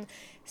 No.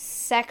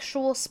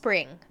 Sexual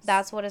Spring.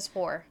 That's what it's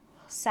for.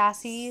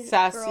 Sassy.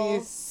 Sassy.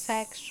 Girl,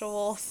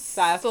 sexual.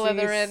 Sassy.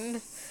 Slytherin.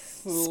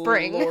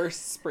 Spring. Slore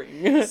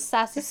spring.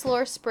 Sassy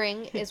Slore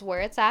Spring is where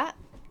it's at.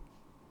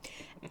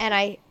 And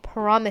I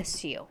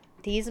promise you,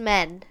 these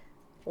men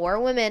or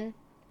women,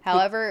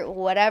 however,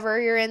 whatever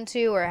you're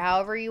into or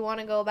however you want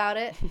to go about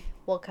it,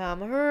 will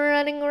come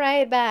running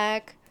right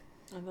back.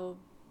 And they'll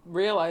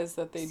realize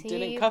that they See,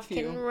 didn't cuff can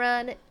you.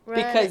 run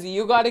Because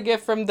you got a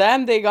gift from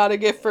them, they got a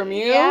gift from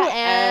you. Yeah,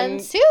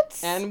 and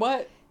suits. And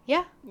what?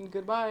 Yeah.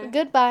 Goodbye.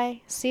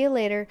 Goodbye. See you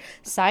later.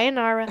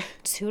 Sayonara.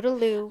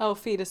 Toodaloo.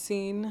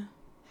 Elfidacine.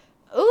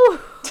 Ooh.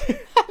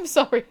 I'm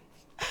sorry.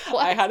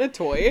 What? I had a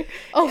toy.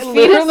 Oh,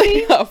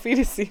 Literally,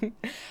 Elfidacine?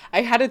 Elfidacine.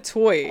 I had a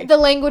toy. The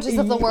languages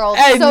of the world.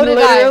 And So did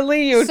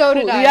literally, I. you would So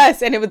did I.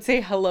 Yes, and it would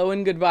say hello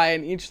and goodbye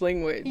in each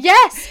language.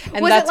 Yes.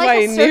 And Was that's it like why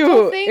a I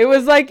circle knew. thing? It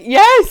was like,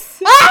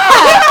 yes!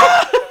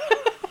 Ah!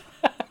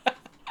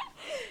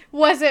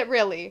 Was it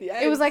really?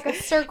 Yes. It was like a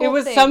circle It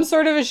was thing. some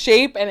sort of a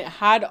shape, and it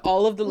had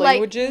all of the Like,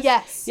 languages.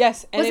 yes.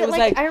 Yes, and Was it it was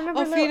like- like, I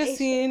remember little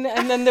Elfidacine,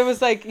 and then there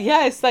was like,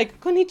 yes,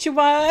 like,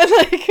 konnichiwa,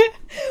 like...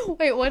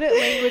 Wait, what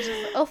languages?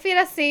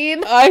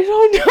 Elfidacine. I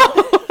don't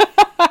know.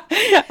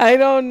 I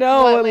don't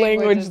know What what language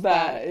language is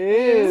that that?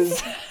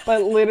 is.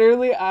 But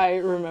literally, I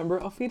remember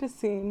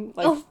Elfidacine.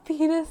 Like,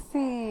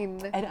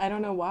 Elfidacine. and I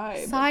don't know why.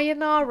 but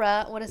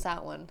Sayonara. What is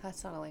that one?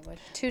 That's not a language.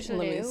 Let me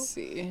Toodaloo.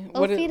 see.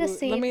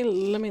 Elfidacine.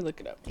 Let me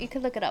look it up. You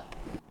can look it up.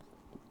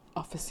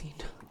 Officine.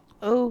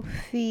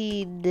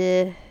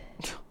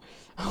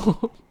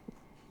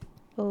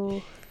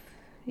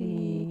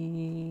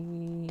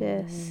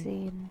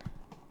 Elfidacine.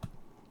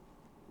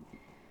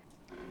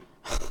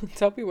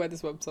 Tell me why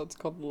this website's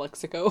called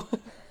Lexico.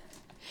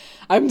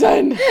 I'm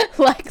done.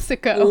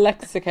 Lexico.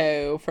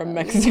 Lexico from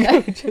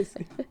Mexico. Just...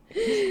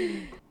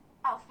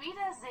 Auf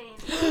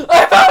Wiedersehen.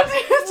 I found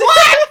it.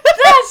 What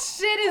the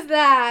shit is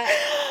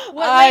that?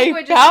 What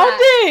language I found is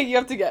that? it. You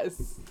have to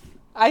guess.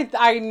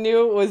 I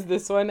knew it was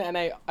this one, and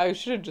I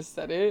should have just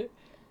said it.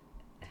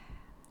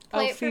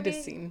 Play it for me.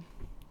 Elfidacine.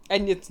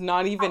 And it's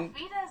not even, Auf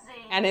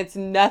Wiedersehen. and it's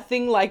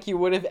nothing like you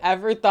would have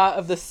ever thought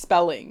of the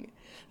spelling.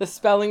 The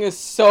spelling is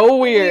so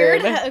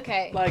weird.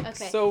 Okay. Like,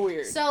 okay. so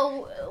weird.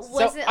 So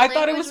was So, it? I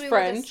thought it language was we were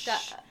French,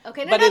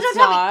 okay, no, but no, it's don't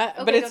tell me. not,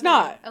 Okay, but it's don't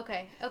tell me. not.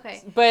 Okay,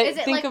 okay. But Is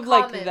it, think like, of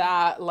like common?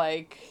 that,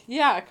 like,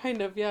 yeah,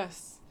 kind of,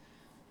 yes.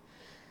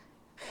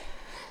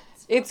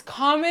 It's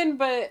common,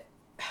 but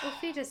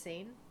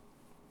Elfidacine.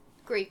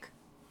 Greek.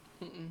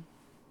 mm-mm.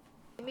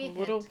 Give me A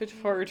little hint. bit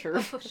harder.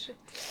 Oh, shit.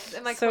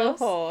 Am I So close?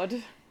 hard.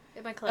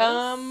 Am I close?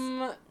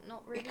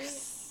 Not really.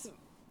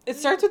 It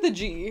starts with a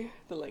G,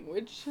 the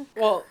language.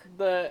 Well,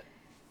 the...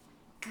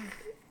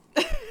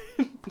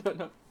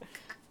 no.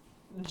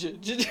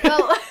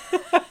 Oh.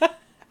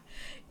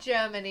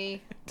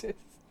 Germany.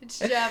 It's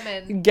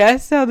German.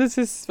 Guess how this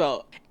is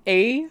spelled.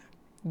 A-U-F.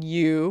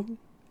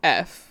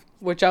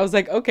 Which I was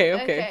like, okay.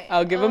 Okay.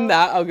 I'll give him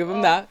that. I'll give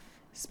him that.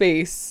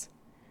 Space.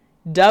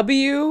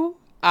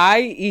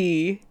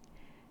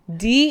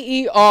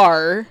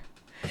 W-I-E-D-E-R.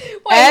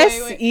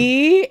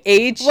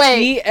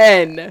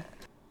 S-E-H-E-N.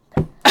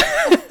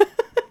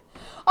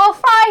 Oh,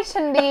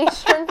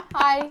 Freisendition.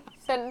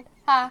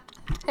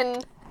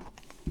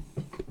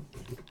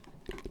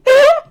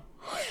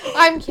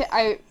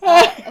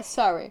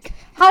 Sorry.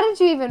 How did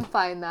you even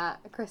find that,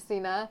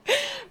 Christina?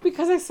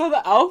 Because I saw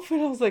the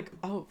outfit, I was like,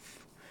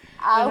 Elf.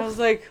 And I was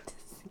like,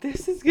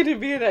 this is gonna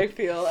be it, I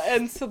feel.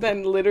 And so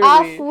then literally...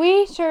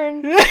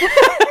 Aufwiedersehen.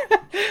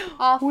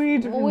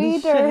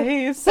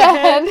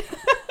 Wiedersehen.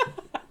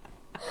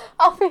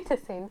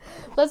 Aufwiedersehen.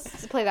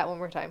 Let's play that one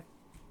more time.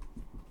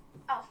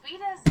 Auf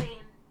Wiedersehen.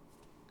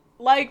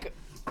 Like,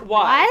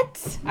 why?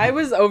 What? I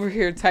was over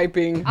here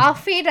typing.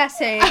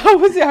 Aufwiedersehen. How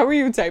were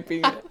you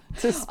typing it?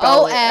 To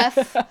spell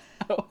O-F. it?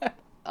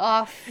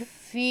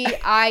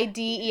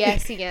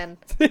 Aufwiedersehen.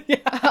 Yeah.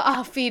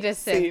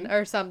 Aufwiedersehen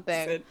or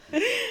something.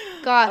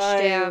 Gosh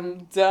damn. I'm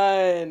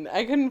done.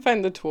 I couldn't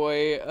find the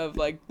toy of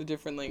like the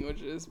different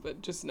languages,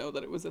 but just know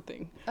that it was a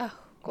thing. Oh,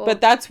 cool.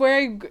 But that's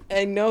where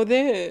I know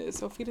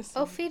this. Aufwiedersehen.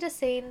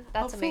 Aufwiedersehen.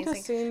 That's amazing.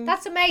 Aufwiedersehen.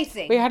 That's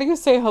amazing. Wait, how do you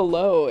say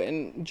hello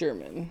in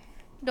German?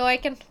 No, I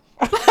can.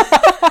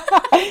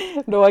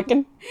 No, I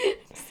can.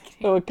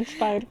 No, I can.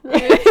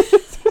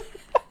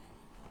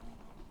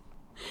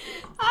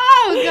 Ah!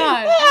 Oh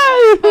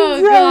god.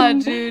 Oh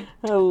god, dude.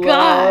 Hello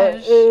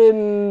Gosh.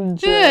 in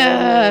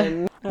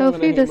German. I'm Auf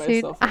gonna hate Wiedersehen.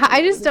 myself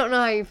I just again. don't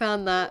know how you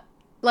found that.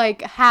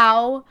 Like,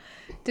 how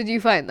did you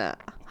find that?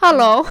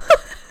 Hello.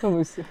 Let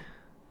me see.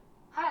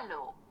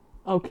 Hallo.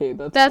 Okay,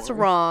 That's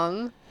boring.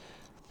 wrong.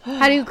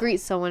 How do you greet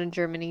someone in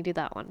Germany? Do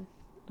that one.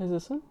 Is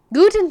this one?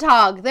 Guten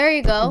Tag. There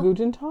you go.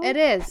 Guten Tag? It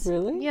is.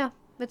 Really? Yeah,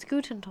 it's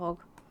Guten Tag.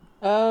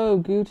 Oh,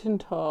 Guten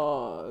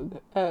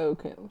Tag. Oh,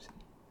 okay, let me see.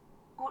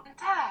 Guten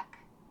Tag.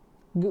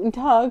 Guten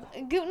Tag.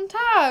 Guten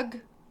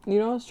Tag. You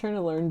know I was trying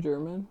to learn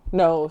German?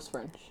 No, it was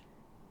French.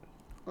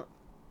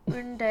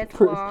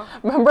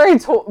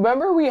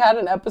 Remember we had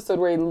an episode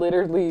where I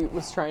literally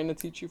was trying to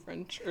teach you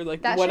French or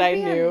like That what should I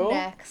be knew. a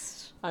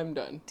next. I'm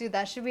done. Dude,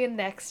 that should be a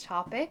next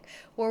topic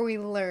where we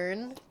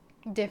learn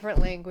different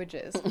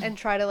languages and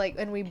try to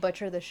and we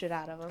butcher the shit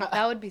out of them.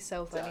 That would be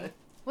so funny.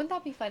 Wouldn't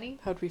that be funny?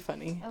 That would be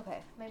funny. Okay,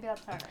 maybe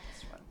that's our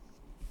next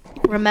one.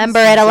 Remember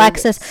it,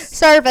 Alexis.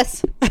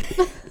 Service.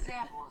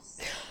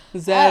 Servus.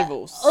 Servus.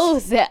 Servus.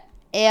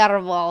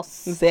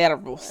 Servus.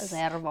 Servus.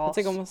 It's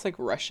like almost like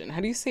Russian.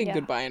 How do you say Yeah.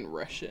 goodbye in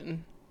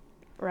Russian?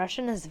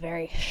 Russian is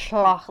very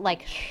schlong,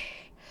 like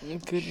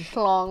Good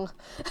schlong.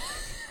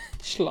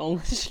 schlong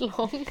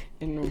Schlong.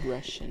 in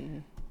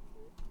Russian.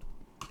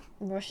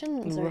 Russian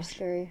is very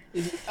scary.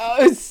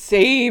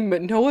 Same.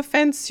 No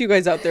offense to you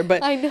guys out there,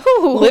 but I know.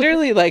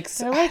 literally, like,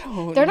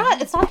 They're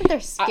not. It's not that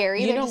they're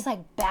scary. you They're know- just like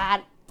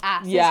bad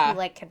asses Yeah.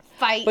 who can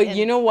fight. But and-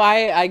 you know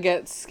why I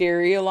get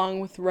scary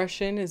along with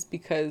Russian is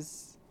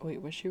because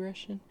was she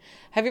Russian?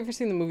 Have you ever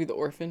seen the movie The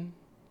Orphan?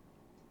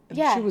 And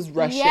Yeah. she was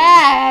Russian.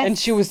 Yes. And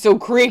she was so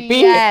creepy.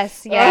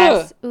 Yes.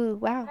 Yes. Ugh. Ooh.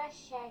 Wow.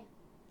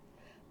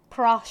 Proszę.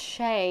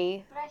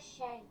 Proche.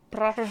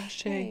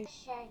 Proszę.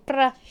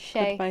 Proche.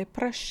 Goodbye,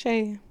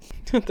 proszę.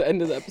 At the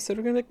end of the episode,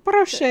 we're gonna be like,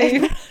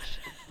 proszę.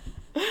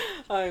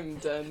 I'm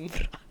done.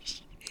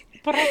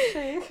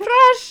 Proszę.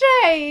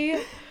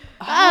 Proche.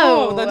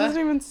 Oh, Oh. that doesn't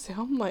even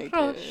sound like it.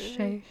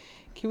 Proche.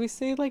 Can we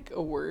say like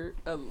a word,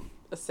 a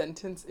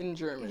sentence in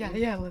German?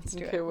 Yeah. Let's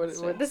do Okay, it.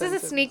 what This is a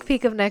sentence? sneak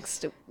peek of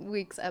next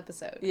week's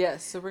episode.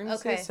 Yes, so we're gonna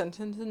say Okay. a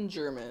sentence in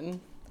German.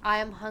 I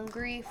am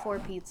hungry for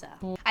pizza.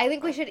 I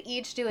think we should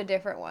each do a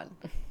different one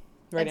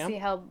Right and now? see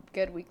how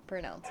good we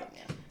pronounce them.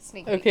 Yeah.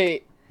 Sneak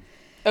peek.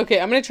 Okay,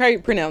 I'm gonna try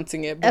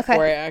pronouncing it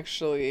before I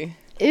actually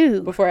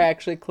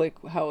click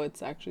how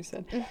it's actually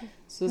said.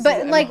 So this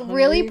But is, like I'm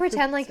really hungry for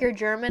pretend like pizza. you're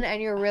German and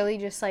you're really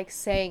just like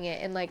saying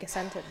it in like a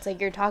sentence.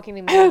 Like you're talking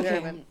to me in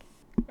German.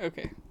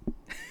 Okay.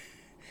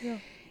 Ja.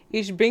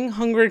 Ich bin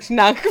hungrig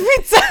nach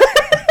Pizza.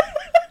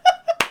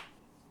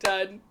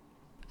 Done.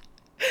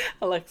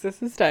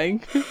 Alexis is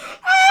dying.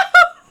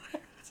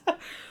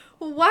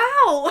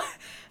 Wow.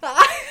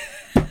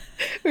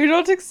 We're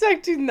not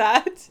expecting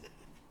that.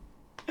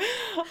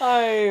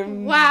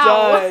 I'm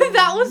Wow. done.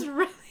 That was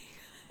really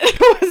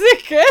Was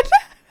it good?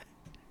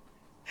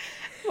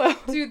 Well,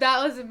 Dude,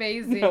 that was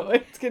amazing. no,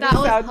 it's gonna That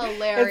was sound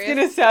hilarious. It's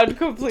gonna sound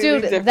completely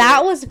Dude, different.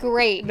 that was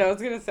great. No,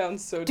 it's gonna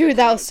sound so Dude,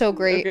 that was different. so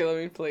great. Okay, let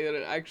me play what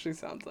it actually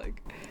sounds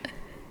like.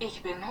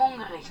 Ich bin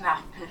hungrig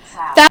nach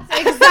Pizza. That's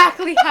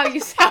exactly how you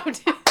sounded.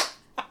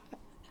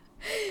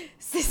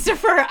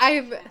 Sister,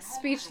 I'm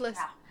speechless.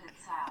 Nach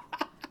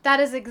Pizza. That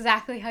is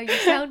exactly how you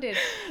sounded.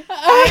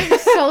 I'm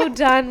so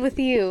done with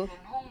you. Ich bin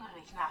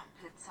hungrig nach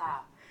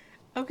Pizza.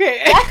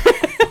 Okay.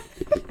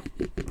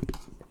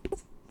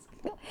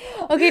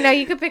 Okay, now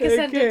you can pick a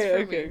sentence for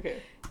okay, me.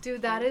 okay.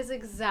 Dude, that is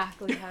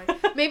exactly how.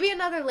 Maybe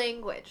another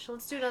language.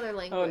 Let's do another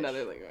language. Oh,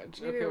 another language.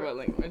 Maybe Okay, what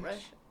language?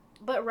 Russian.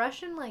 But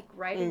Russian, like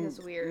writing,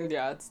 is weird.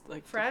 Yeah, it's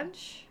like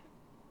French.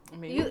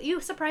 Maybe. You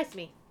surprised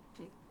me.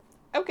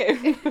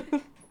 Okay.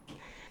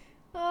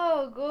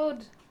 Oh,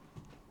 good.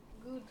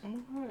 Good.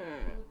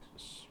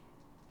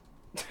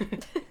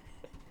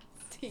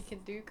 Deacon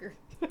Duker.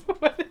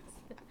 What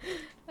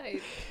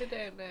is I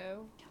don't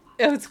know.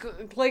 It's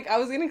like I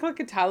was gonna click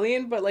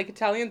Italian, but like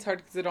Italian's hard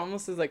because it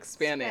almost is like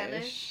Spanish.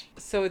 Spanish.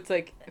 So it's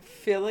like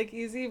feel like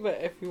easy, but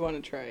if you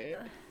want to try it.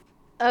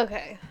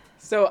 Okay.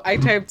 So I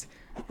typed,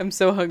 "I'm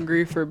so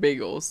hungry for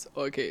bagels."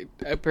 Okay,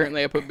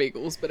 apparently I put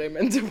bagels, but I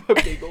meant to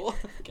put bagel.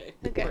 Okay.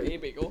 Okay. Or a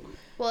bagel.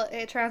 Well,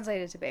 it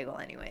translated to bagel,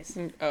 anyways.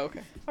 Oh,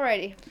 okay.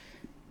 Alrighty.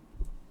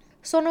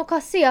 Sono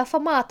così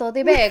affamato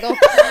di bagel.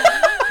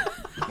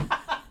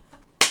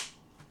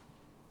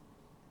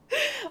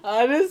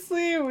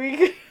 Honestly,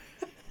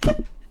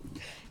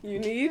 you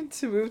need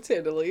to move to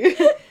Italy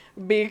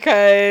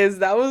because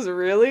that was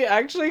really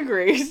actually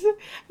great,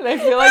 and I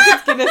feel like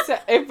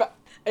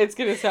it's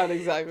gonna sound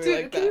exactly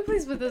Dude, like can you that.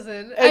 please put this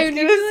in? It's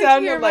need gonna to,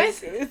 sound hear like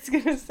myself. it's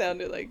gonna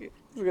sound like it.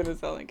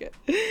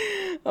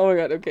 Oh my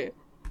god. Okay.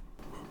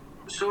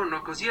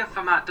 Sono così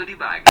affamato di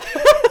bagel.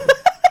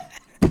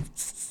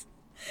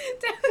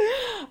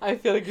 I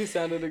feel like you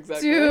sounded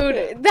exactly like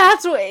it. Dude,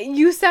 that's what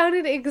you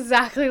sounded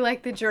exactly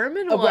like the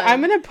German Oh, one. but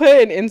I'm gonna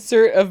put an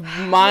insert of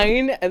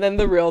mine and then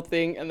the real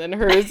thing and then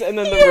hers and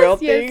then the real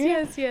thing.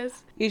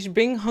 Yes. Ich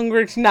bin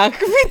hungrig nach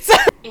Pizza.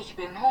 Ich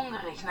bin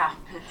hungrig nach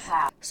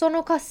Pizza.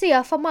 Sono così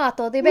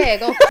affamato di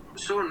bego.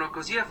 Sono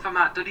così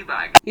affamato di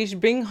bag. Ich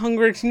bin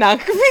hungrig nach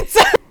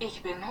Pizza.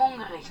 Ich bin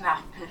hungrig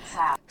nach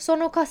Pizza.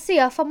 Sono così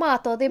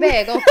affamato di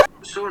bego.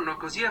 Sono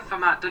così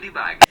affamato di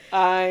bag.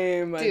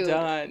 I'm Dude,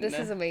 done. this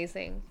is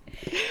amazing.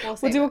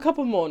 We'll do a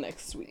couple more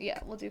next week. Yeah,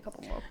 we'll do a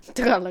couple more.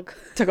 Tagalog.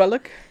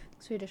 Tagalog.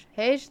 Swedish.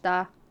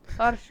 Hejda.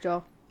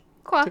 Arsto.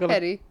 Qua Tagalog.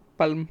 heri.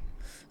 Palm.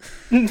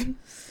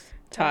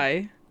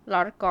 Thai.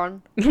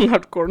 Larkon.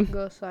 Larkorn.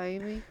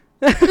 Gosaimi.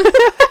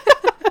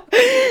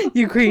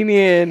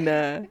 Ukrainian.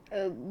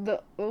 Do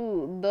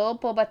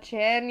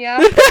pobacenia.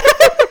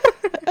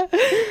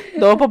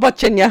 Do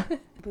pobacenia.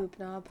 Boob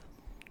knob.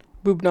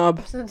 Boob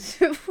knob.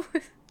 Sensitive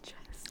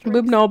chest.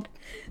 Boob knob.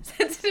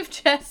 Sensitive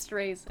chest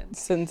raisins.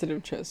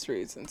 Sensitive chest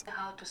reasons.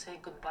 How to say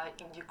goodbye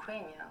in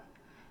Ukrainian.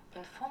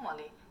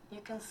 Informally,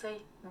 you can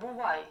say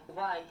buvai,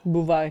 why.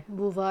 Buvai.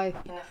 Buvai.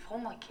 In a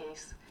formal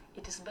case,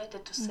 it is better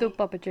to say Do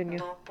pobacenia.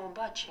 do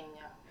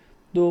pobачення.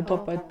 Do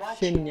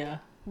pobacenia.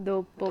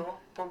 Do Do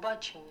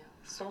побачення.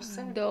 So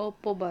simple. Do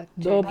pobacenia.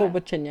 Do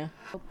pobacenia.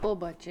 Do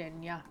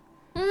pobacenia.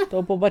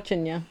 Do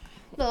pobacenia.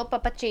 Do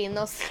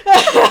papacinos.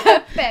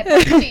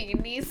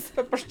 Pepperoncinis.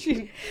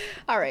 Peppercini.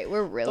 All right,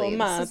 we're really.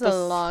 This is a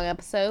Tomatos. long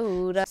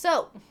episode.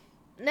 So,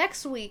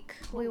 next week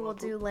we will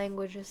do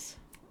languages.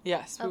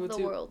 Yes, we Of will the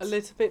do world. a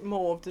little bit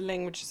more of the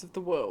languages of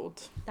the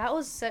world. That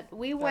was set.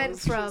 We went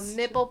was from just-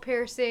 nipple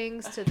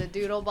piercings to the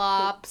doodle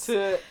bops.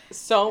 To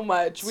so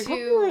much. We hope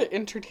you were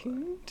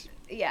entertained.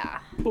 Yeah,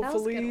 that was a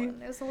Hopefully. good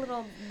one. It was a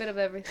little bit of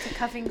everything.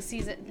 Cuffing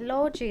season.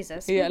 Lord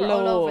Jesus, Yeah, we were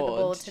all over the Lord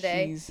bowl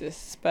today.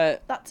 Jesus,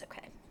 but That's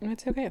okay.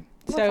 it's okay.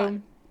 We're So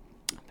fine.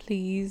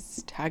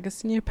 please tag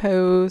us in your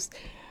post,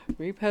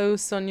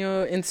 repost on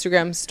your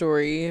Instagram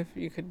story if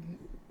you could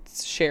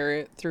share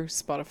it through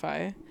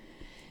Spotify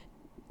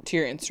to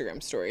your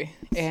Instagram story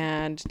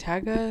and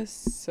tag us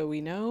so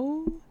we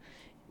know.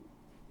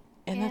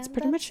 And that's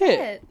pretty much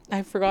it.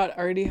 I forgot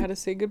already how to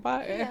say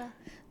goodbye. Yeah.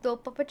 Do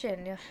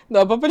papagenia.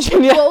 No,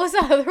 Papagenia. What was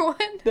the other one?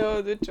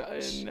 No, the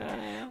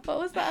China. What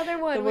was the other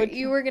one? The Wait, what-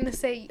 you were gonna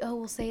say, oh,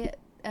 we'll say it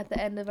at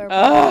the end of our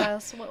Ah.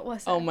 podcast. What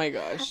was it? Oh my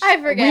gosh. I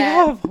We forget.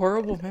 have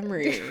horrible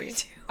memory. We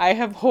do. I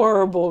have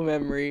horrible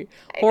memory.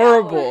 I know.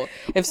 Horrible.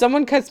 If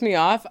someone cuts me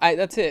off,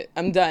 that's it.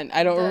 I'm done.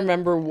 I don't Done.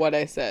 remember what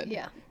I said.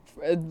 Yeah.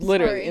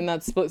 Literally Sorry. in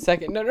that split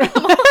second. No, no.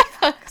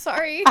 Fuck,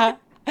 sorry.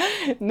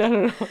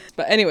 No.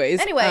 But anyways.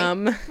 Anyway,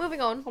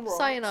 moving on.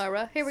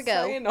 Sayonara. Here we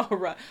go.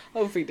 Sayonara.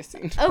 Auf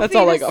Wiedersehen. Auf That's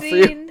all I got for you.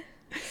 Wiedersehen.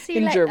 See you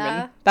In later.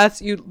 German.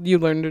 That's you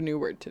learned a new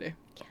word today.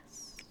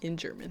 Yes. In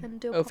German. And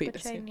do Auf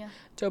Wiedersehen. papagenia.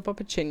 Do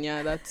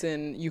Papagenia. That's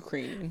in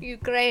Ukrainian.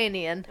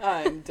 Ukrainian.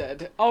 I'm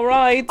dead. All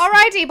right.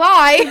 Alrighty,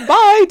 bye.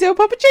 Bye. Do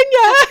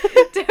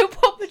Papagenia. Do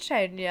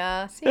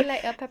papagenia. See you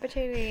later,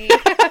 pepperoni.